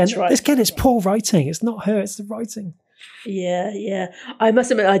 Again, it's poor writing. It's not her, it's the writing. Yeah. I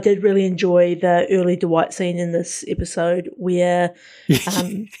must admit, I did really enjoy the early Dwight scene in this episode where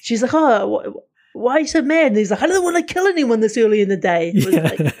she's like, oh, why are you so mad? And he's like, I don't want to kill anyone this early in the day.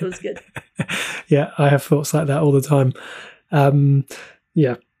 It was good. Yeah, I have thoughts like that all the time.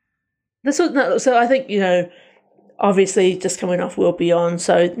 Yeah. So I think, obviously just coming off World Beyond,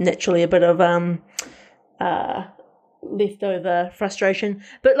 so naturally a bit of leftover frustration.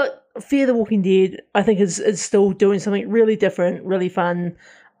 But like Fear the Walking Dead, I think is still doing something really different, really fun.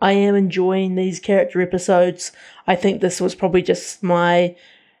 I am enjoying these character episodes. I think this was probably just my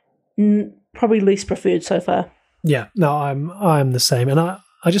probably least preferred so far. Yeah, no, I'm the same. And I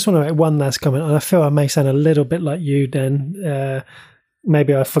just want to make one last comment, and I feel I may sound a little bit like you, Dan.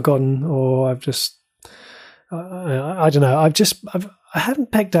 Maybe I've forgotten, or I've just, I don't know. I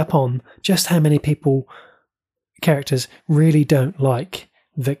haven't picked up on just how many characters really don't like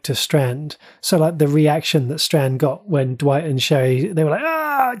Victor Strand. So like the reaction that Strand got when Dwight and Sherry, they were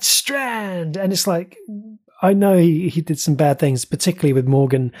like, it's Strand. And it's like, I know he did some bad things, particularly with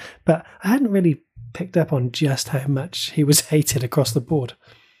Morgan, but I hadn't really picked up on just how much he was hated across the board.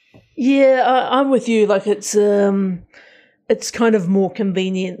 Yeah, I'm with you. Like it's kind of more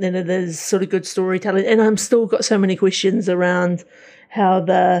convenient than it is sort of good storytelling. And I'm still got so many questions around how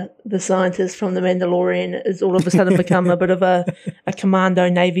the scientist from The Mandalorian is all of a sudden become a bit of a commando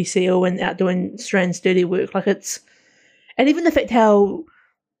Navy SEAL and out doing Strand's dirty work. And even the fact how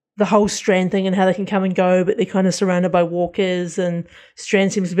the whole Strand thing and how they can come and go, but they're kind of surrounded by walkers, and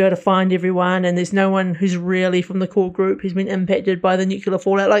Strand seems to be able to find everyone, and there's no one who's really from the core group who's been impacted by the nuclear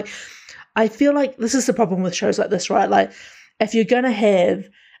fallout. Like, I feel like this is the problem with shows like this, right? Like, if you're going to have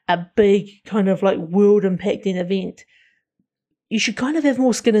a big kind of like world impacting event, you should kind of have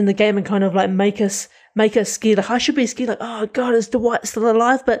more skin in the game and kind of like make us scared. Like, I should be scared, like, oh God, is Dwight still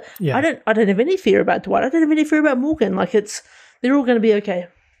alive? But yeah. I don't have any fear about Dwight. I don't have any fear about Morgan. Like, they're all going to be okay.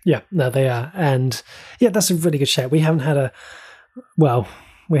 Yeah, no, they are. And yeah, that's a really good shout. We haven't had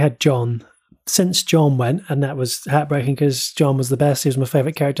we had John since John went, and that was heartbreaking because John was the best. He was my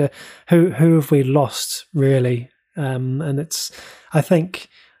favourite character. Who have we lost, really? And it's, I think,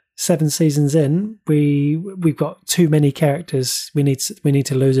 7 seasons in, we've got too many characters. We need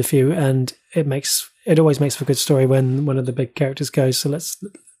to lose a few, and it always makes for a good story when one of the big characters goes. So let's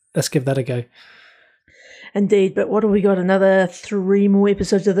give that a go. Indeed, but what have we got? Another 3 more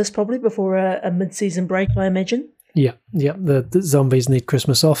episodes of this probably before a mid-season break, I imagine. Yeah. The zombies need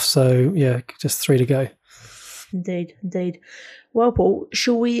Christmas off, so yeah, just 3 to go. Indeed. Well, Paul,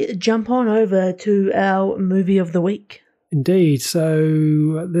 shall we jump on over to our movie of the week? Indeed.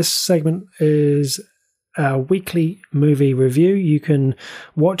 So this segment is our weekly movie review. You can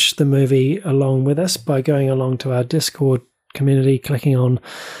watch the movie along with us by going along to our Discord community, clicking on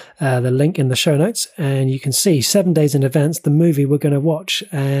the link in the show notes, and you can see 7 days in advance the movie we're going to watch.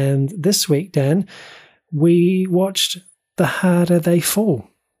 And this week, Dan, we watched The Harder They Fall.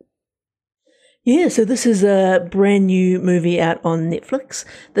 Yeah, so this is a brand new movie out on Netflix.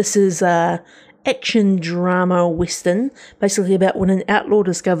 This is a action drama western, basically about when an outlaw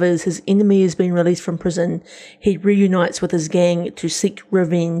discovers his enemy has been released from prison, he reunites with his gang to seek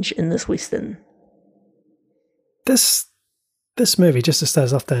revenge in this western. This movie, just to start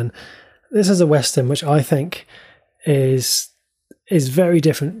us off then, this is a western which I think is very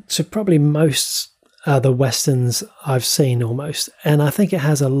different to probably most other westerns I've seen almost. And I think it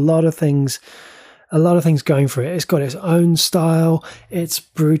has a lot of things going for it. It's got its own style. It's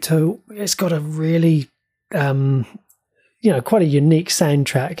brutal. It's got a really, quite a unique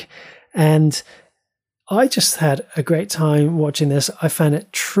soundtrack. And I just had a great time watching this. I found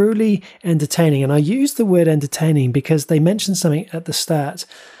it truly entertaining. And I use the word entertaining because they mentioned something at the start.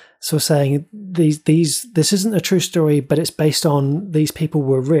 So saying this isn't a true story, but it's based on these people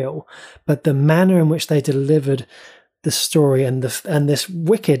were real. But the manner in which they delivered the story and this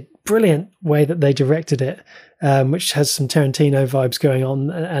wicked, brilliant way that they directed it, which has some Tarantino vibes going on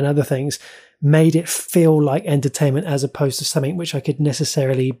and other things, made it feel like entertainment as opposed to something which I could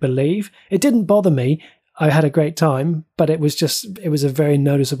necessarily believe. It didn't bother me. I had a great time, but it was a very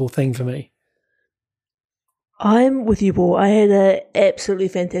noticeable thing for me. I'm with you, Paul. I had an absolutely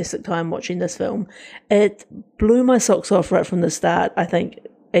fantastic time watching this film. It blew my socks off right from the start. I think,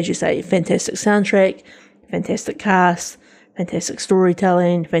 as you say, fantastic soundtrack, fantastic cast, fantastic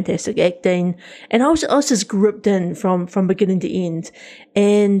storytelling, fantastic acting, and I was just gripped in from beginning to end.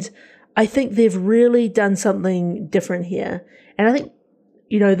 And I think they've really done something different here. And I think,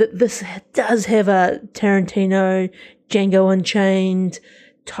 that this does have a Tarantino, Django Unchained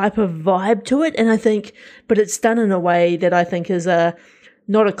type of vibe to it. And I think, but it's done in a way that I think is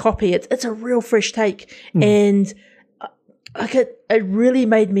not a copy. It's a real fresh take. And it really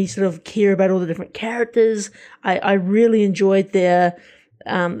made me sort of care about all the different characters. I really enjoyed their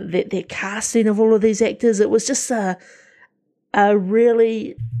casting of all of these actors. It was just a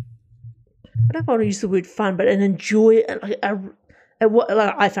really, I don't know if I want to use the word fun, but I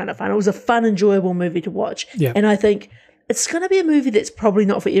found it fun. It was a fun, enjoyable movie to watch. Yeah. And I think it's going to be a movie that's probably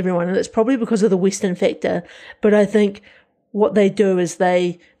not for everyone, and it's probably because of the Western factor. But I think what they do is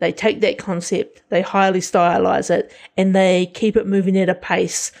they take that concept, they highly stylize it, and they keep it moving at a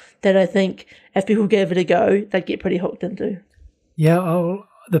pace that I think if people gave it a go, they'd get pretty hooked into. Yeah,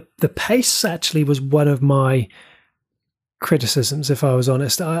 the pace actually was one of my criticisms, if I was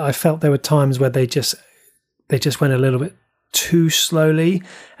honest. I felt there were times where they just went a little bit too slowly,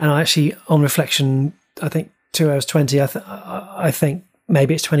 and I actually, on reflection, I think 2 hours 20. I think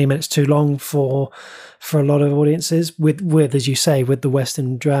maybe it's 20 minutes too long for a lot of audiences with as you say, with the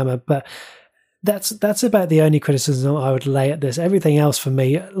Western drama. But that's about the only criticism I would lay at this. Everything else for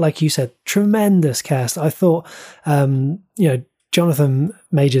me, like you said, tremendous cast. I thought, Jonathan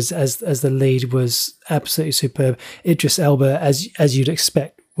Majors as the lead was absolutely superb. Idris Elba, as you'd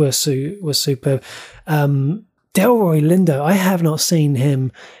expect, was superb. Delroy Lindo, I have not seen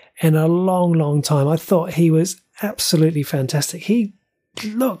him in a long, long time. I thought he was absolutely fantastic. He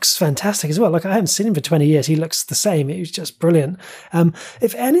looks fantastic as well. Like, I haven't seen him for 20 years. He looks the same. He was just brilliant.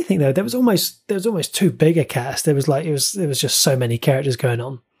 If anything, though, there was almost too big a cast. There was just so many characters going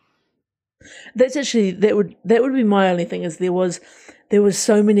on. That's actually that would be my only thing, is there was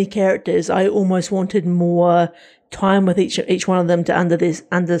so many characters. I almost wanted more time with each one of them to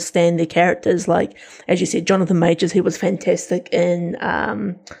understand their characters. Like, as you said, Jonathan Majors, he was fantastic in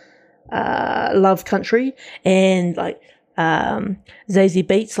Love Country, and like Zazie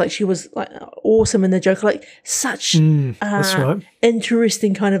Beetz, like she was like awesome in The Joker. Like, such that's right.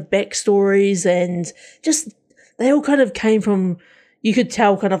 Interesting kind of backstories, and just they all kind of came from, you could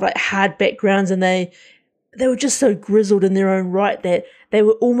tell, kind of like hard backgrounds, and they were just so grizzled in their own right that they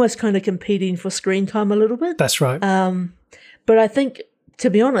were almost kind of competing for screen time a little bit. That's right. But I think, to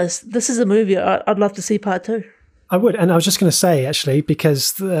be honest, this is a movie I'd love to see part 2. I would. And I was just going to say, actually,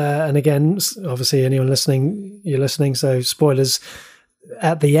 because, and again, obviously anyone listening, you're listening, so spoilers,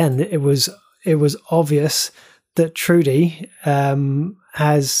 at the end, it was obvious that Trudy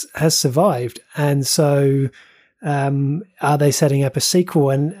has survived. And so are they setting up a sequel?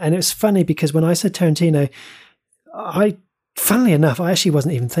 And it's funny because when I said Tarantino, funnily enough, I actually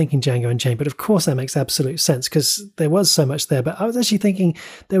wasn't even thinking Django Unchained, but of course that makes absolute sense because there was so much there. But I was actually thinking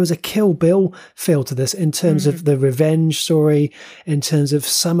there was a Kill Bill feel to this in terms of the revenge story, in terms of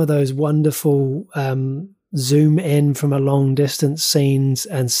some of those wonderful zoom in from a long distance scenes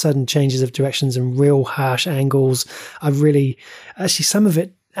and sudden changes of directions and real harsh angles. Some of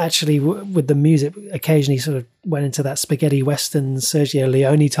it actually with the music occasionally sort of went into that spaghetti western, Sergio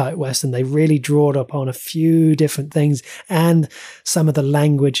Leone type western. They really drawed upon a few different things, and some of the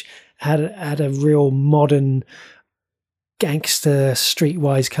language had a real modern gangster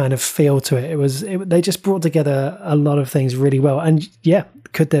streetwise kind of feel to it. They just brought together a lot of things really well. And yeah,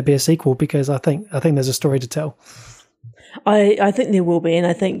 could there be a sequel? Because I think there's a story to tell. I think there will be, and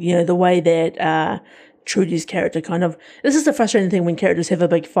I think the way that Trudy's character this is the frustrating thing when characters have a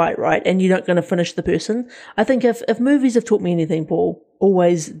big fight, right? And you're not going to finish the person. I think if movies have taught me anything, Paul,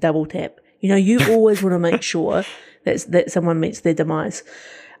 always double tap. You always want to make sure that someone meets their demise.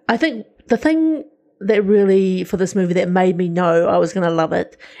 I think the thing that really, for this movie, that made me know I was going to love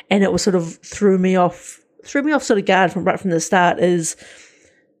it, and it was sort of threw me off sort of guard right from the start is,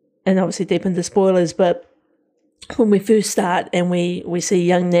 and obviously deep into spoilers, but when we first start and we see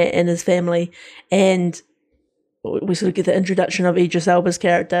young Nat and his family, and we sort of get the introduction of Idris Elba's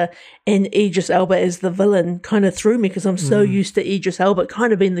character, and Idris Elba as the villain kind of threw me because I'm so used to Idris Elba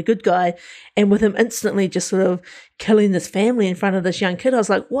kind of being the good guy, and with him instantly just sort of killing this family in front of this young kid, I was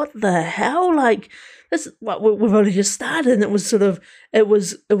like, what the hell? Like, this, we've only just started, and it was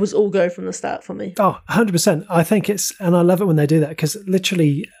all go from the start for me. Oh, 100%. I think and I love it when they do that, because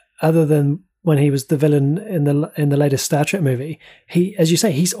literally, other than when he was the villain in the latest Star Trek movie, he, as you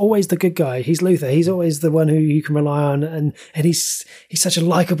say, he's always the good guy. He's Luther. He's always the one who you can rely on, and he's such a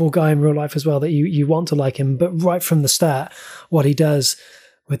likable guy in real life as well that you want to like him. But right from the start, what he does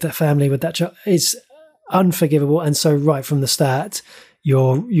with that family, with that child, is unforgivable. And so right from the start,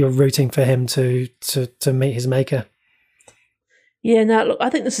 you're rooting for him to meet his maker. Yeah, no, look,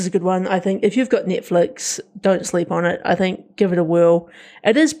 I think this is a good one. I think if you've got Netflix, don't sleep on it. I think give it a whirl.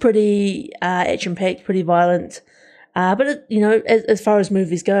 It is pretty action-packed, pretty violent. But as far as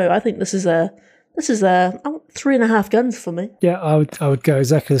movies go, I think this is a 3.5 guns for me. Yeah, I would go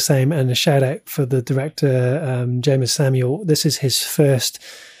exactly the same. And a shout out for the director, James Samuel. This is his first.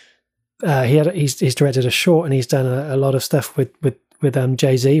 He's directed a short, and he's done a lot of stuff with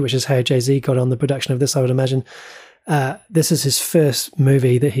Jay-Z, which is how Jay-Z got on the production of this, I would imagine. This is his first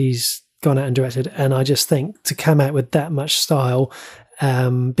movie that he's gone out and directed, and I just think to come out with that much style,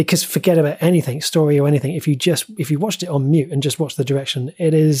 because forget about anything, story or anything, if you watched it on mute and just watched the direction,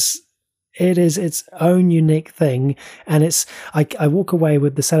 it is its own unique thing, and I walk away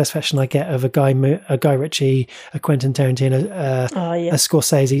with the satisfaction I get of a Guy Ritchie, a Quentin Tarantino, a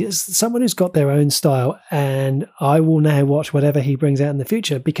Scorsese. It's someone who's got their own style, and I will now watch whatever he brings out in the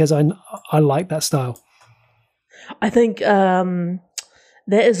future because I like that style. I think that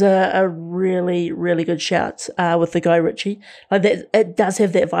is a really, really good shout with the Guy Ritchie. Like that, it does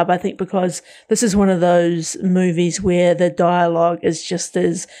have that vibe, I think, because this is one of those movies where the dialogue is just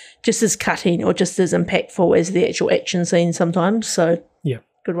as cutting or just as impactful as the actual action scene sometimes. So yeah,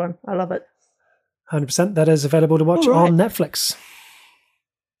 good one. I love it. 100%. That is available to watch on Netflix.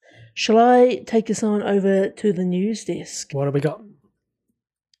 Shall I take us on over to the news desk? What have we got?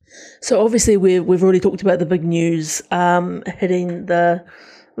 So obviously we've already talked about the big news hitting the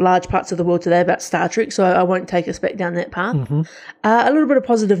large parts of the world today about Star Trek, so I won't take us back down that path. Mm-hmm. A little bit of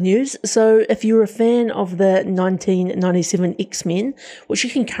positive news. So if you're a fan of the 1997 X-Men, which you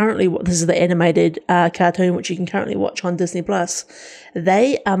can currently watch, this is the animated cartoon, which you can currently watch on Disney+,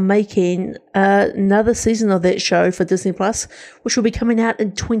 they are making another season of that show for Disney+, which will be coming out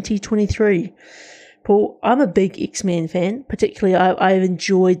in 2023. Paul, I'm a big X-Men fan. Particularly, I've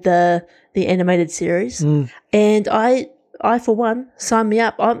enjoyed the animated series, and I for one, sign me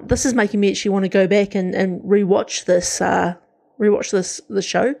up. This is making me actually want to go back and rewatch this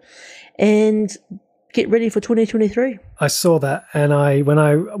show, and get ready for 2023. I saw that, and when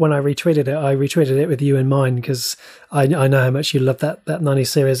I retweeted it with you in mind because I know how much you love that 90s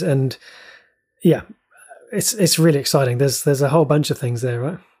series, and yeah, it's really exciting. There's a whole bunch of things there,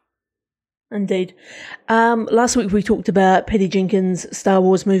 right? Indeed. Last week we talked about Patty Jenkins' Star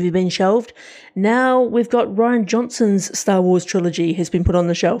Wars movie being shelved. Now we've got Rian Johnson's Star Wars trilogy has been put on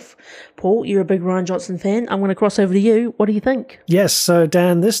the shelf. Paul, you're a big Rian Johnson fan. I'm going to cross over to you. What do you think? Yes, so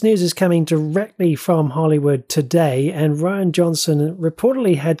Dan, this news is coming directly from Hollywood today, and Rian Johnson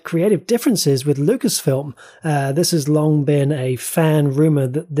reportedly had creative differences with Lucasfilm. This has long been a fan rumor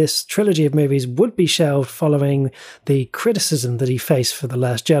that this trilogy of movies would be shelved following the criticism that he faced for The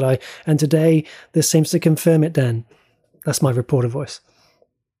Last Jedi, and today today, this seems to confirm it, Dan. That's my reporter voice.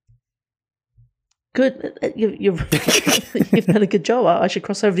 Good. You've done a good job. I should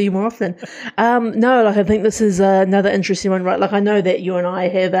cross over to you more often. No, like I think this is another interesting one, right? Like I know that you and I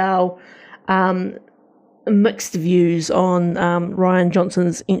have our mixed views on Rian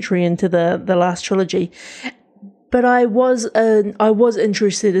Johnson's entry into the last trilogy, but I was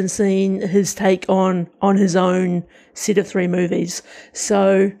interested in seeing his take on his own set of 3 movies.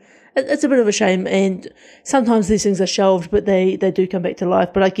 So it's a bit of a shame, and sometimes these things are shelved, but they do come back to life.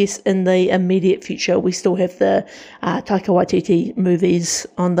 But I guess in the immediate future, we still have the Taika Waititi movies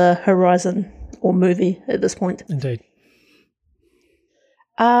on the horizon, or movie at this point. Indeed.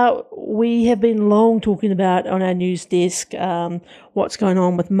 We have been long talking about on our news desk what's going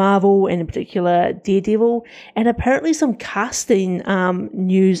on with Marvel, and in particular Daredevil, and apparently some casting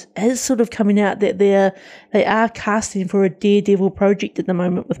news is sort of coming out that they are casting for a Daredevil project at the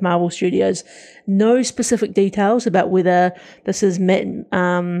moment with Marvel Studios. No specific details about whether this is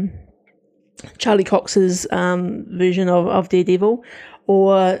Charlie Cox's version of Daredevil,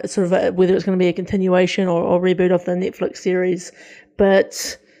 or sort of whether it's going to be a continuation or reboot of the Netflix series.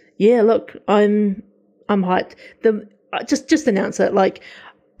 But yeah, look, I'm hyped. Just announce it. Like,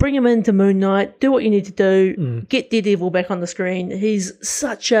 bring him into Moon Knight. Do what you need to do. Get Daredevil back on the screen. He's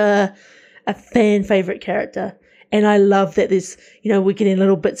such a fan favorite character, and I love that there's we're getting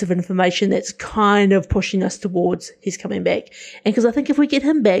little bits of information that's kind of pushing us towards he's coming back. And because I think if we get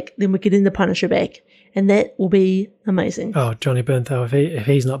him back, then we're getting the Punisher back, and that will be amazing. Oh, Johnny Bernthal! If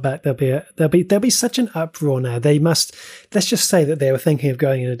he's not back, there'll be such an uproar now. They must. Let's just say that they were thinking of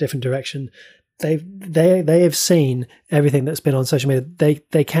going in a different direction. They have seen everything that's been on social media.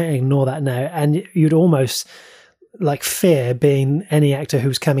 They can't ignore that now, and you'd almost like fear being any actor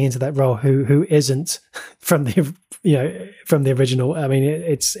who's coming into that role who isn't from the from the original. I mean,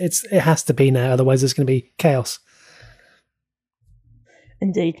 it has to be now, otherwise there's going to be chaos.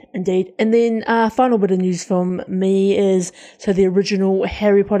 Indeed. And then final bit of news from me is, so the original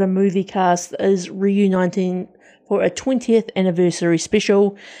Harry Potter movie cast is reuniting for a 20th anniversary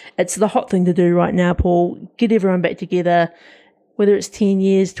special. It's the hot thing to do right now, Paul. Get everyone back together, whether it's 10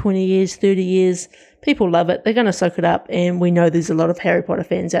 years, 20 years, 30 years. People love it. They're going to soak it up, and we know there's a lot of Harry Potter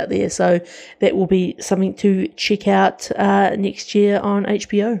fans out there, so that will be something to check out next year on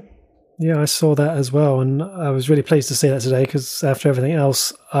HBO. Yeah, I saw that as well, and I was really pleased to see that today, because after everything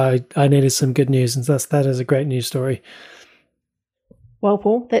else, I needed some good news, and that is a great news story. Well,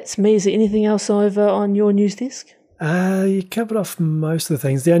 Paul, that's me. Is there anything else over on your news desk? You covered off most of the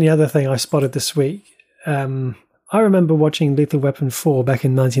things. The only other thing I spotted this week, I remember watching Lethal Weapon 4 back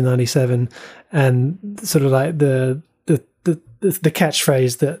in 1997, and sort of like the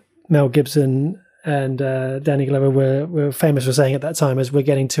catchphrase that Mel Gibson and Danny Glover were famous for saying at that time is, "We're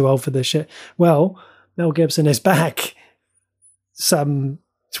getting too old for this shit." Well, Mel Gibson is back some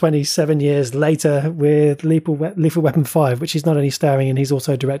 27 years later with Lethal Weapon 5, which he's not only starring in, he's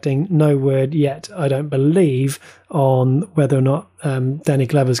also directing. No word yet, I don't believe, on whether or not Danny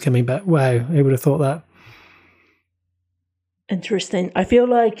Glover's coming back. Wow, who would have thought that? Interesting. I feel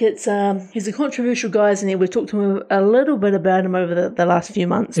like he's a controversial guy, isn't he? We've talked to him a little bit about him over the last few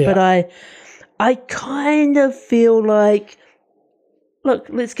months, yeah. But I kind of feel like, look,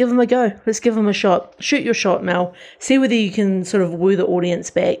 let's give him a go. Let's give him a shot. Shoot your shot, Mel. See whether you can sort of woo the audience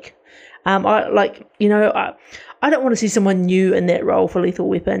back. I don't want to see someone new in that role for Lethal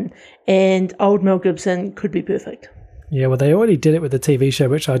Weapon, and old Mel Gibson could be perfect. Yeah, well, they already did it with the TV show,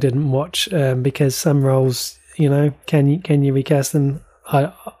 which I didn't watch, because some roles, can you recast them?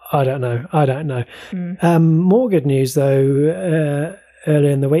 I don't know. More good news though. Earlier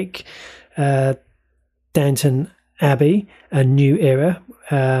in the week, Downton Abbey, A New Era.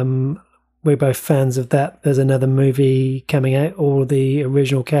 We're both fans of that. There's another movie coming out. All the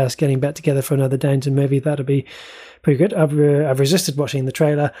original cast getting back together for another Downton movie. That'll be pretty good. I've resisted watching the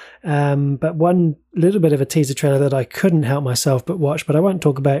trailer, but one little bit of a teaser trailer that I couldn't help myself but watch, but I won't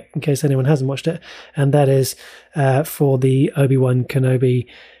talk about in case anyone hasn't watched it, and that is for the Obi-Wan Kenobi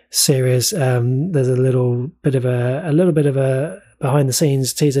series. There's a little bit of a behind the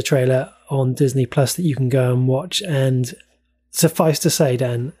scenes teaser trailer on Disney Plus that you can go and watch, and suffice to say,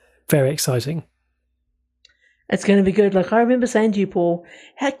 Dan, very exciting. It's going to be good. Like I remember saying to you, Paul,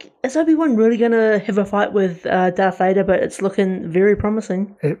 heck, is Obi-Wan really going to have a fight with Darth Vader? But it's looking very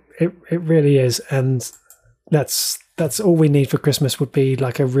promising. It really is, and that's all we need for Christmas would be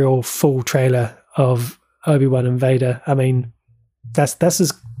like a real full trailer of Obi-Wan and Vader. I mean, that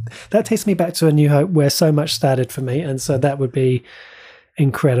takes me back to A New Hope, where so much started for me, and so that would be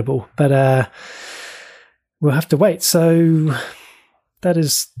incredible. But we'll have to wait. So that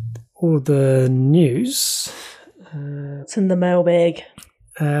is all the news. It's in the mailbag.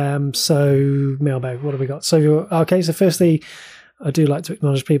 So mailbag, what have we got? So firstly, I do like to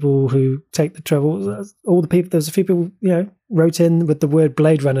acknowledge people who take the trouble. All the people, there's a few people, wrote in with the word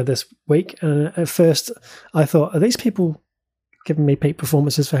Blade Runner this week. And at first I thought, are these people giving me peak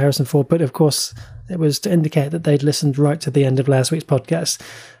performances for Harrison Ford? But of course it was to indicate that they'd listened right to the end of last week's podcast,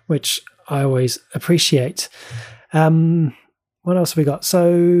 which I always appreciate. What else have we got?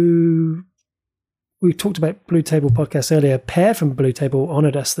 So we talked about Blue Table podcast earlier. Pear from Blue Table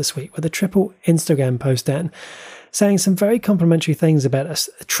honoured us this week with a triple Instagram post, Dan, saying some very complimentary things about us.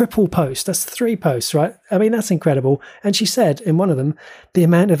 A triple post. That's 3 posts, right? I mean, that's incredible. And she said in one of them, the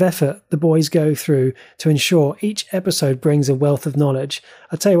amount of effort the boys go through to ensure each episode brings a wealth of knowledge.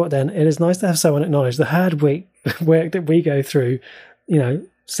 I'll tell you what, Dan, it is nice to have someone acknowledge the hard work that we go through,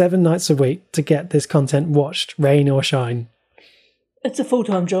 7 nights a week to get this content watched, rain or shine. It's a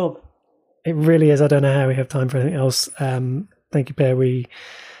full-time job. It really is. I don't know how we have time for anything else. Thank you, Pear. We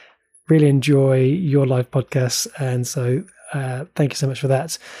really enjoy your live podcasts, and so thank you so much for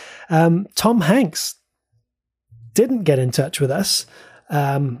that. Tom Hanks didn't get in touch with us,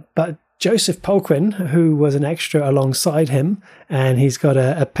 but Joseph Polquin, who was an extra alongside him, and he's got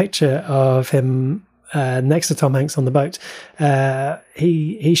a picture of him next to Tom Hanks on the boat.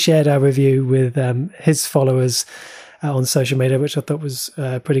 He shared our review with his followers on social media, which I thought was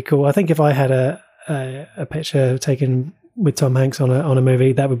pretty cool. I think if I had a picture taken with Tom Hanks on a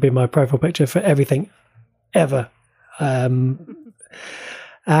movie, that would be my profile picture for everything ever.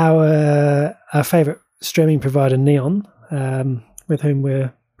 Our favourite streaming provider, Neon, with whom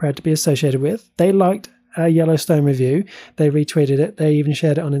we're proud to be associated with, they liked our Yellowstone review. They retweeted it. They even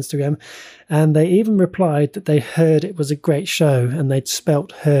shared it on Instagram, and they even replied that they heard it was a great show, and they'd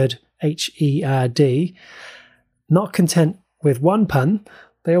spelt heard H-E-R-D. Not content with one pun,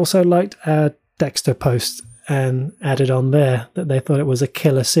 they also liked our Dexter post and added on there that they thought it was a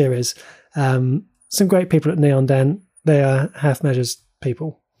killer series. Some great people at Neon, Dan. They are Half Measures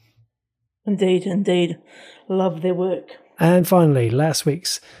people. Indeed. Love their work. And finally, last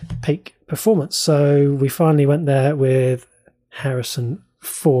week's peak performance. So we finally went there with Harrison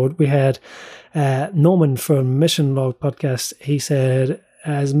Ford. We had Norman from Mission Log podcast. He said,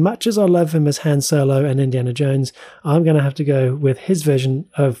 as much as I love him as Han Solo and Indiana Jones, I'm going to have to go with his version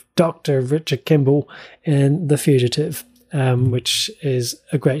of Dr. Richard Kimball in The Fugitive, which is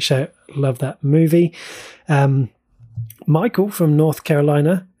a great show. Love that movie. Michael from North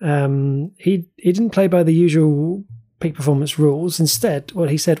Carolina, he didn't play by the usual peak performance rules. Instead, what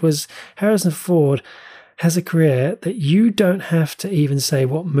he said was Harrison Ford has a career that you don't have to even say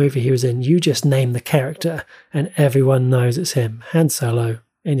what movie he was in. You just name the character and everyone knows it's him. Han Solo,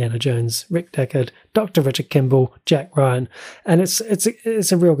 Indiana Jones, Rick Deckard, Dr. Richard Kimball, Jack Ryan. And it's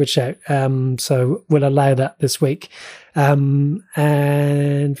a real good show. So we'll allow that this week.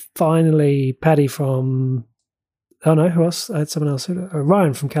 And finally, Paddy from... Oh no, who else? I had someone else.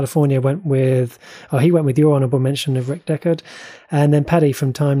 Ryan from California went with your honourable mention of Rick Deckard. And then Paddy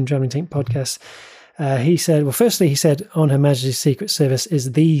from Time Travelling Team podcast. He said, On Her Majesty's Secret Service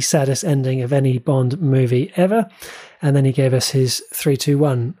is the saddest ending of any Bond movie ever. And then he gave us his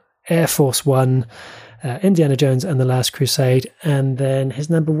 3-2-1, Air Force One, Indiana Jones and the Last Crusade. And then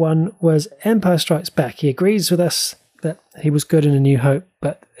his number 1 was Empire Strikes Back. He agrees with us that he was good in A New Hope,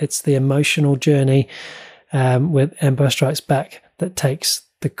 but it's the emotional journey with Empire Strikes Back that takes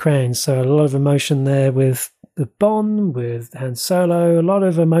the crown. So a lot of emotion there with the Bond, with Han Solo, a lot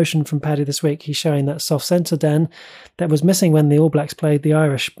of emotion from Paddy this week. He's showing that soft centre, Dan, that was missing when the All Blacks played the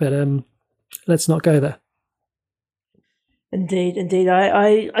Irish, but let's not go there. Indeed.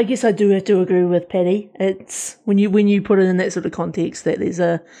 I guess I do have to agree with Paddy. It's when you put it in that sort of context that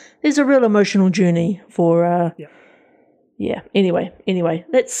there's a real emotional journey for yeah. Anyway,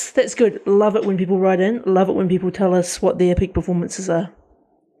 that's good. Love it when people write in. Love it when people tell us what their peak performances are.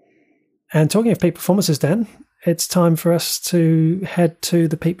 And talking of peak performances, Dan, it's time for us to head to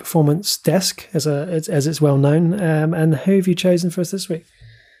the peak performance desk, as it's well known. And who have you chosen for us this week?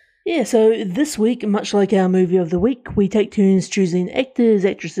 Yeah, so this week, much like our movie of the week, we take turns choosing actors,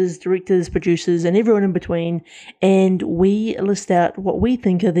 actresses, directors, producers, and everyone in between, and we list out what we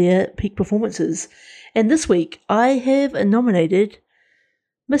think are their peak performances. And this week, I have nominated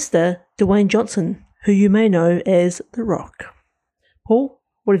Mr. Dwayne Johnson, who you may know as The Rock. Paul,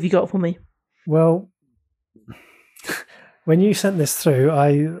 what have you got for me? Well, when you sent this through,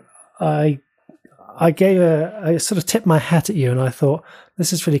 I sort of tipped my hat at you, and I thought,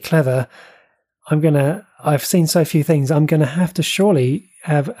 this is really clever. I've seen so few things. I'm going to have to surely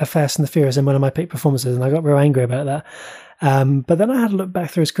have a Fast and the Furious in one of my peak performances, and I got real angry about that. But then I had a look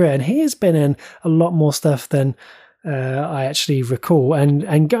back through his career, and he has been in a lot more stuff than I actually recall.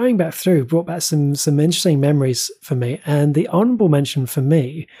 And going back through brought back some interesting memories for me. And the honourable mention for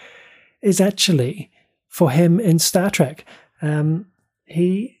me is actually for him in Star Trek.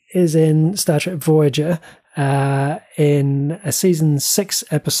 He is in Star Trek Voyager in a season 6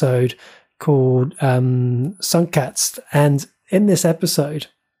 episode called Sunkats. And in this episode,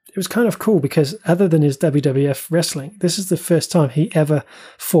 it was kind of cool because other than his WWF wrestling, this is the first time he ever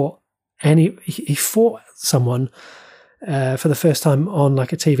fought he fought someone for the first time on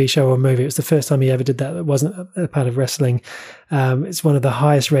like a TV show or a movie. It was the first time he ever did that. That wasn't a part of wrestling. It's one of the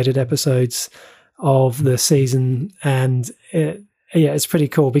highest rated episodes of the season, and it's pretty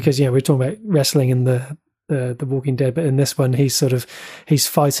cool because we're talking about wrestling in the Walking Dead, but in this one he's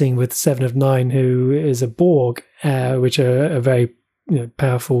fighting with Seven of Nine, who is a Borg, which are a very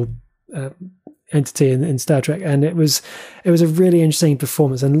powerful entity in Star Trek, and it was a really interesting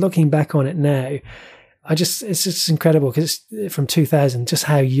performance. And looking back on it now, it's just incredible because it's from 2000, just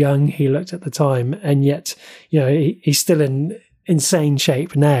how young he looked at the time, and yet he's still in insane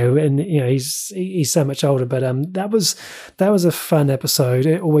shape now, and he's so much older. But that was a fun episode.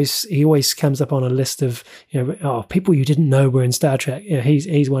 He always comes up on a list of people you didn't know were in Star Trek.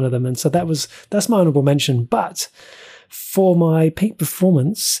 He's one of them, and so that's my honorable mention. But for my peak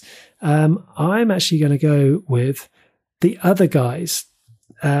performance, I'm actually going to go with The Other Guys.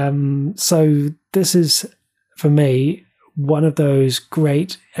 So this is, for me, one of those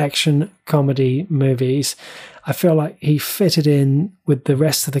great action comedy movies. I feel like he fitted in with the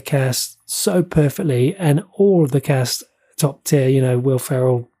rest of the cast so perfectly, and all of the cast top tier, Will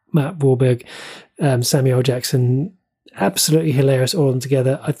Ferrell, Matt Wahlberg, Samuel L. Jackson, absolutely hilarious, all of them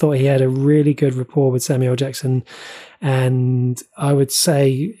together. I thought he had a really good rapport with Samuel L. Jackson, and I would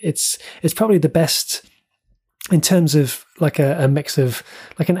say it's probably the best in terms of like a mix of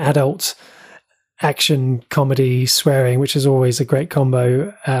like an adult action comedy swearing, which is always a great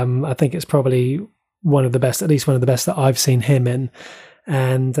combo. I think it's probably one of the best, at least one of the best that I've seen him in.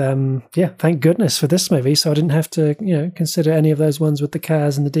 And thank goodness for this movie, so I didn't have to consider any of those ones with the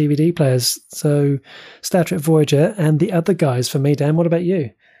cars and the DVD players. So Star Trek Voyager and The Other Guys for me. Dan, what about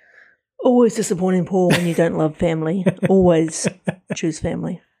you? Always disappointing, Paul, when you don't love family. Always choose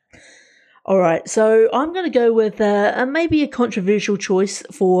family. All right, so I'm going to go with maybe a controversial choice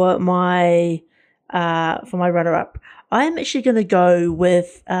for my runner-up. I am actually going to go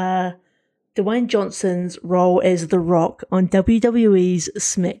with Dwayne Johnson's role as The Rock on WWE's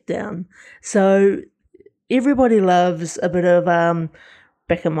SmackDown. So everybody loves a bit of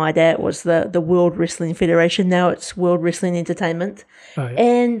back in my day it was the World Wrestling Federation. Now it's World Wrestling Entertainment. Oh, yeah.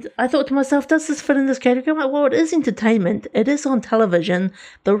 And I thought to myself, does this fit in this category? I'm like, well, it is entertainment. It is on television.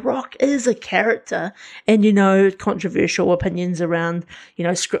 The Rock is a character. And, controversial opinions around,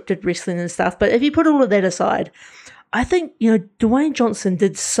 scripted wrestling and stuff. But if you put all of that aside, I think, Dwayne Johnson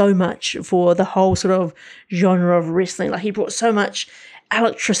did so much for the whole sort of genre of wrestling. Like, he brought so much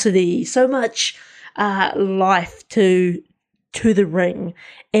electricity, so much life to the ring.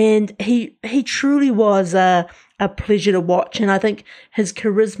 And he truly was a pleasure to watch. And I think his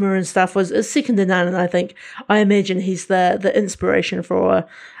charisma and stuff is second to none. And I imagine he's the inspiration for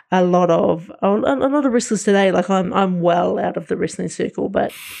a lot of wrestlers today. Like, I'm well out of the wrestling circle,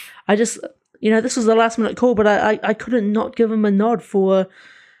 but I just... this was a last-minute call, but I couldn't not give him a nod for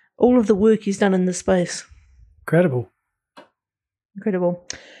all of the work he's done in this space. Incredible.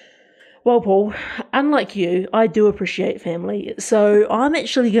 Well, Paul, unlike you, I do appreciate family. So I'm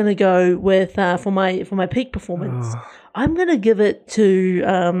actually going to go with, for my peak performance, I'm going to give it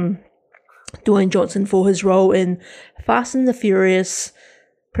to Dwayne Johnson for his role in Fast and the Furious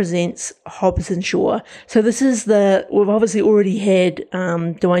presents Hobbs and Shaw. So this is we've obviously already had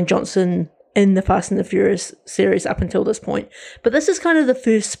Dwayne Johnson in the Fast and the Furious series up until this point, but this is kind of the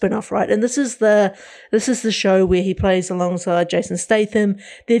first spin-off, right? And this is the show where he plays alongside Jason Statham.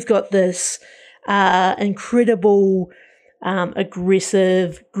 They've got this incredible,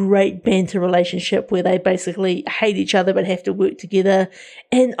 aggressive, great banter relationship where they basically hate each other but have to work together.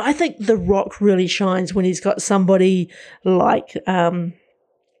 And I think The Rock really shines when he's got somebody like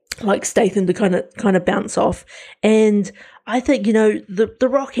Statham to kind of bounce off. And I think, the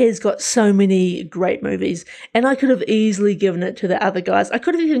Rock has got so many great movies, and I could have easily given it to The Other Guys. I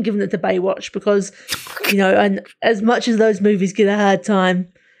could have even given it to Baywatch because, and as much as those movies get a hard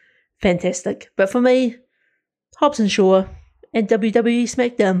time, fantastic. But for me, Hobbs and Shaw and WWE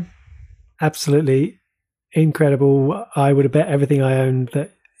SmackDown. Absolutely incredible. I would have bet everything I owned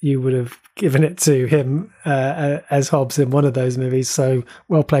that you would have given it to him as Hobbs in one of those movies. So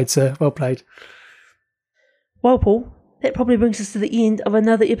well played, sir. Well played. Well, Paul, that probably brings us to the end of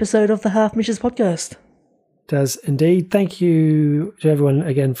another episode of the Half Measures podcast. Does indeed. Thank you to everyone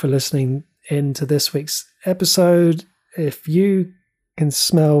again for listening into this week's episode. If you can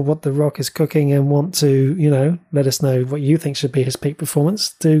smell what The Rock is cooking and want to, let us know what you think should be his peak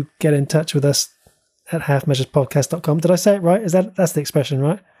performance, do get in touch with us at halfmeasurespodcast.com. Did I say it right? That's the expression,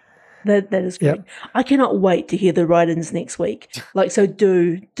 right? That is great. Yep. I cannot wait to hear the write-ins next week. So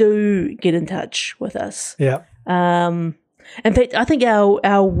do get in touch with us. Yeah. In fact, I think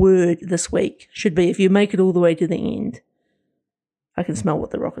our word this week should be, if you make it all the way to the end, I can smell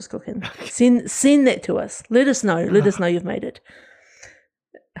what The Rock is cooking. Send that to us. Let us know. Let us know you've made it.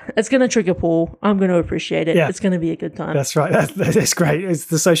 It's going to trigger Paul. I'm going to appreciate it. Yeah. It's going to be a good time. That's right. That's great. It's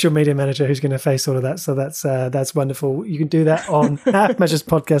the social media manager who's going to face all of that. So that's wonderful. You can do that on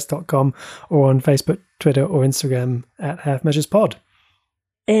halfmeasurespodcast.com or on Facebook, Twitter, or Instagram at halfmeasurespod.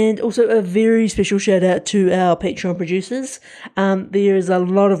 And also a very special shout out to our Patreon producers. There is a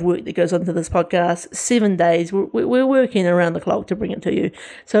lot of work that goes onto this podcast. 7 days. We're working around the clock to bring it to you.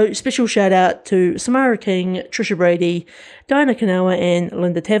 So special shout out to Samara King, Trisha Brady, Diana Kanawa, and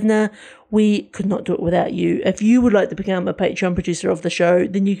Linda Tavner. We could not do it without you. If you would like to become a Patreon producer of the show,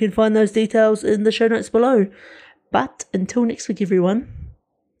 then you can find those details in the show notes below. But until next week, everyone,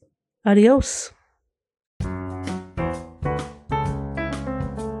 adios.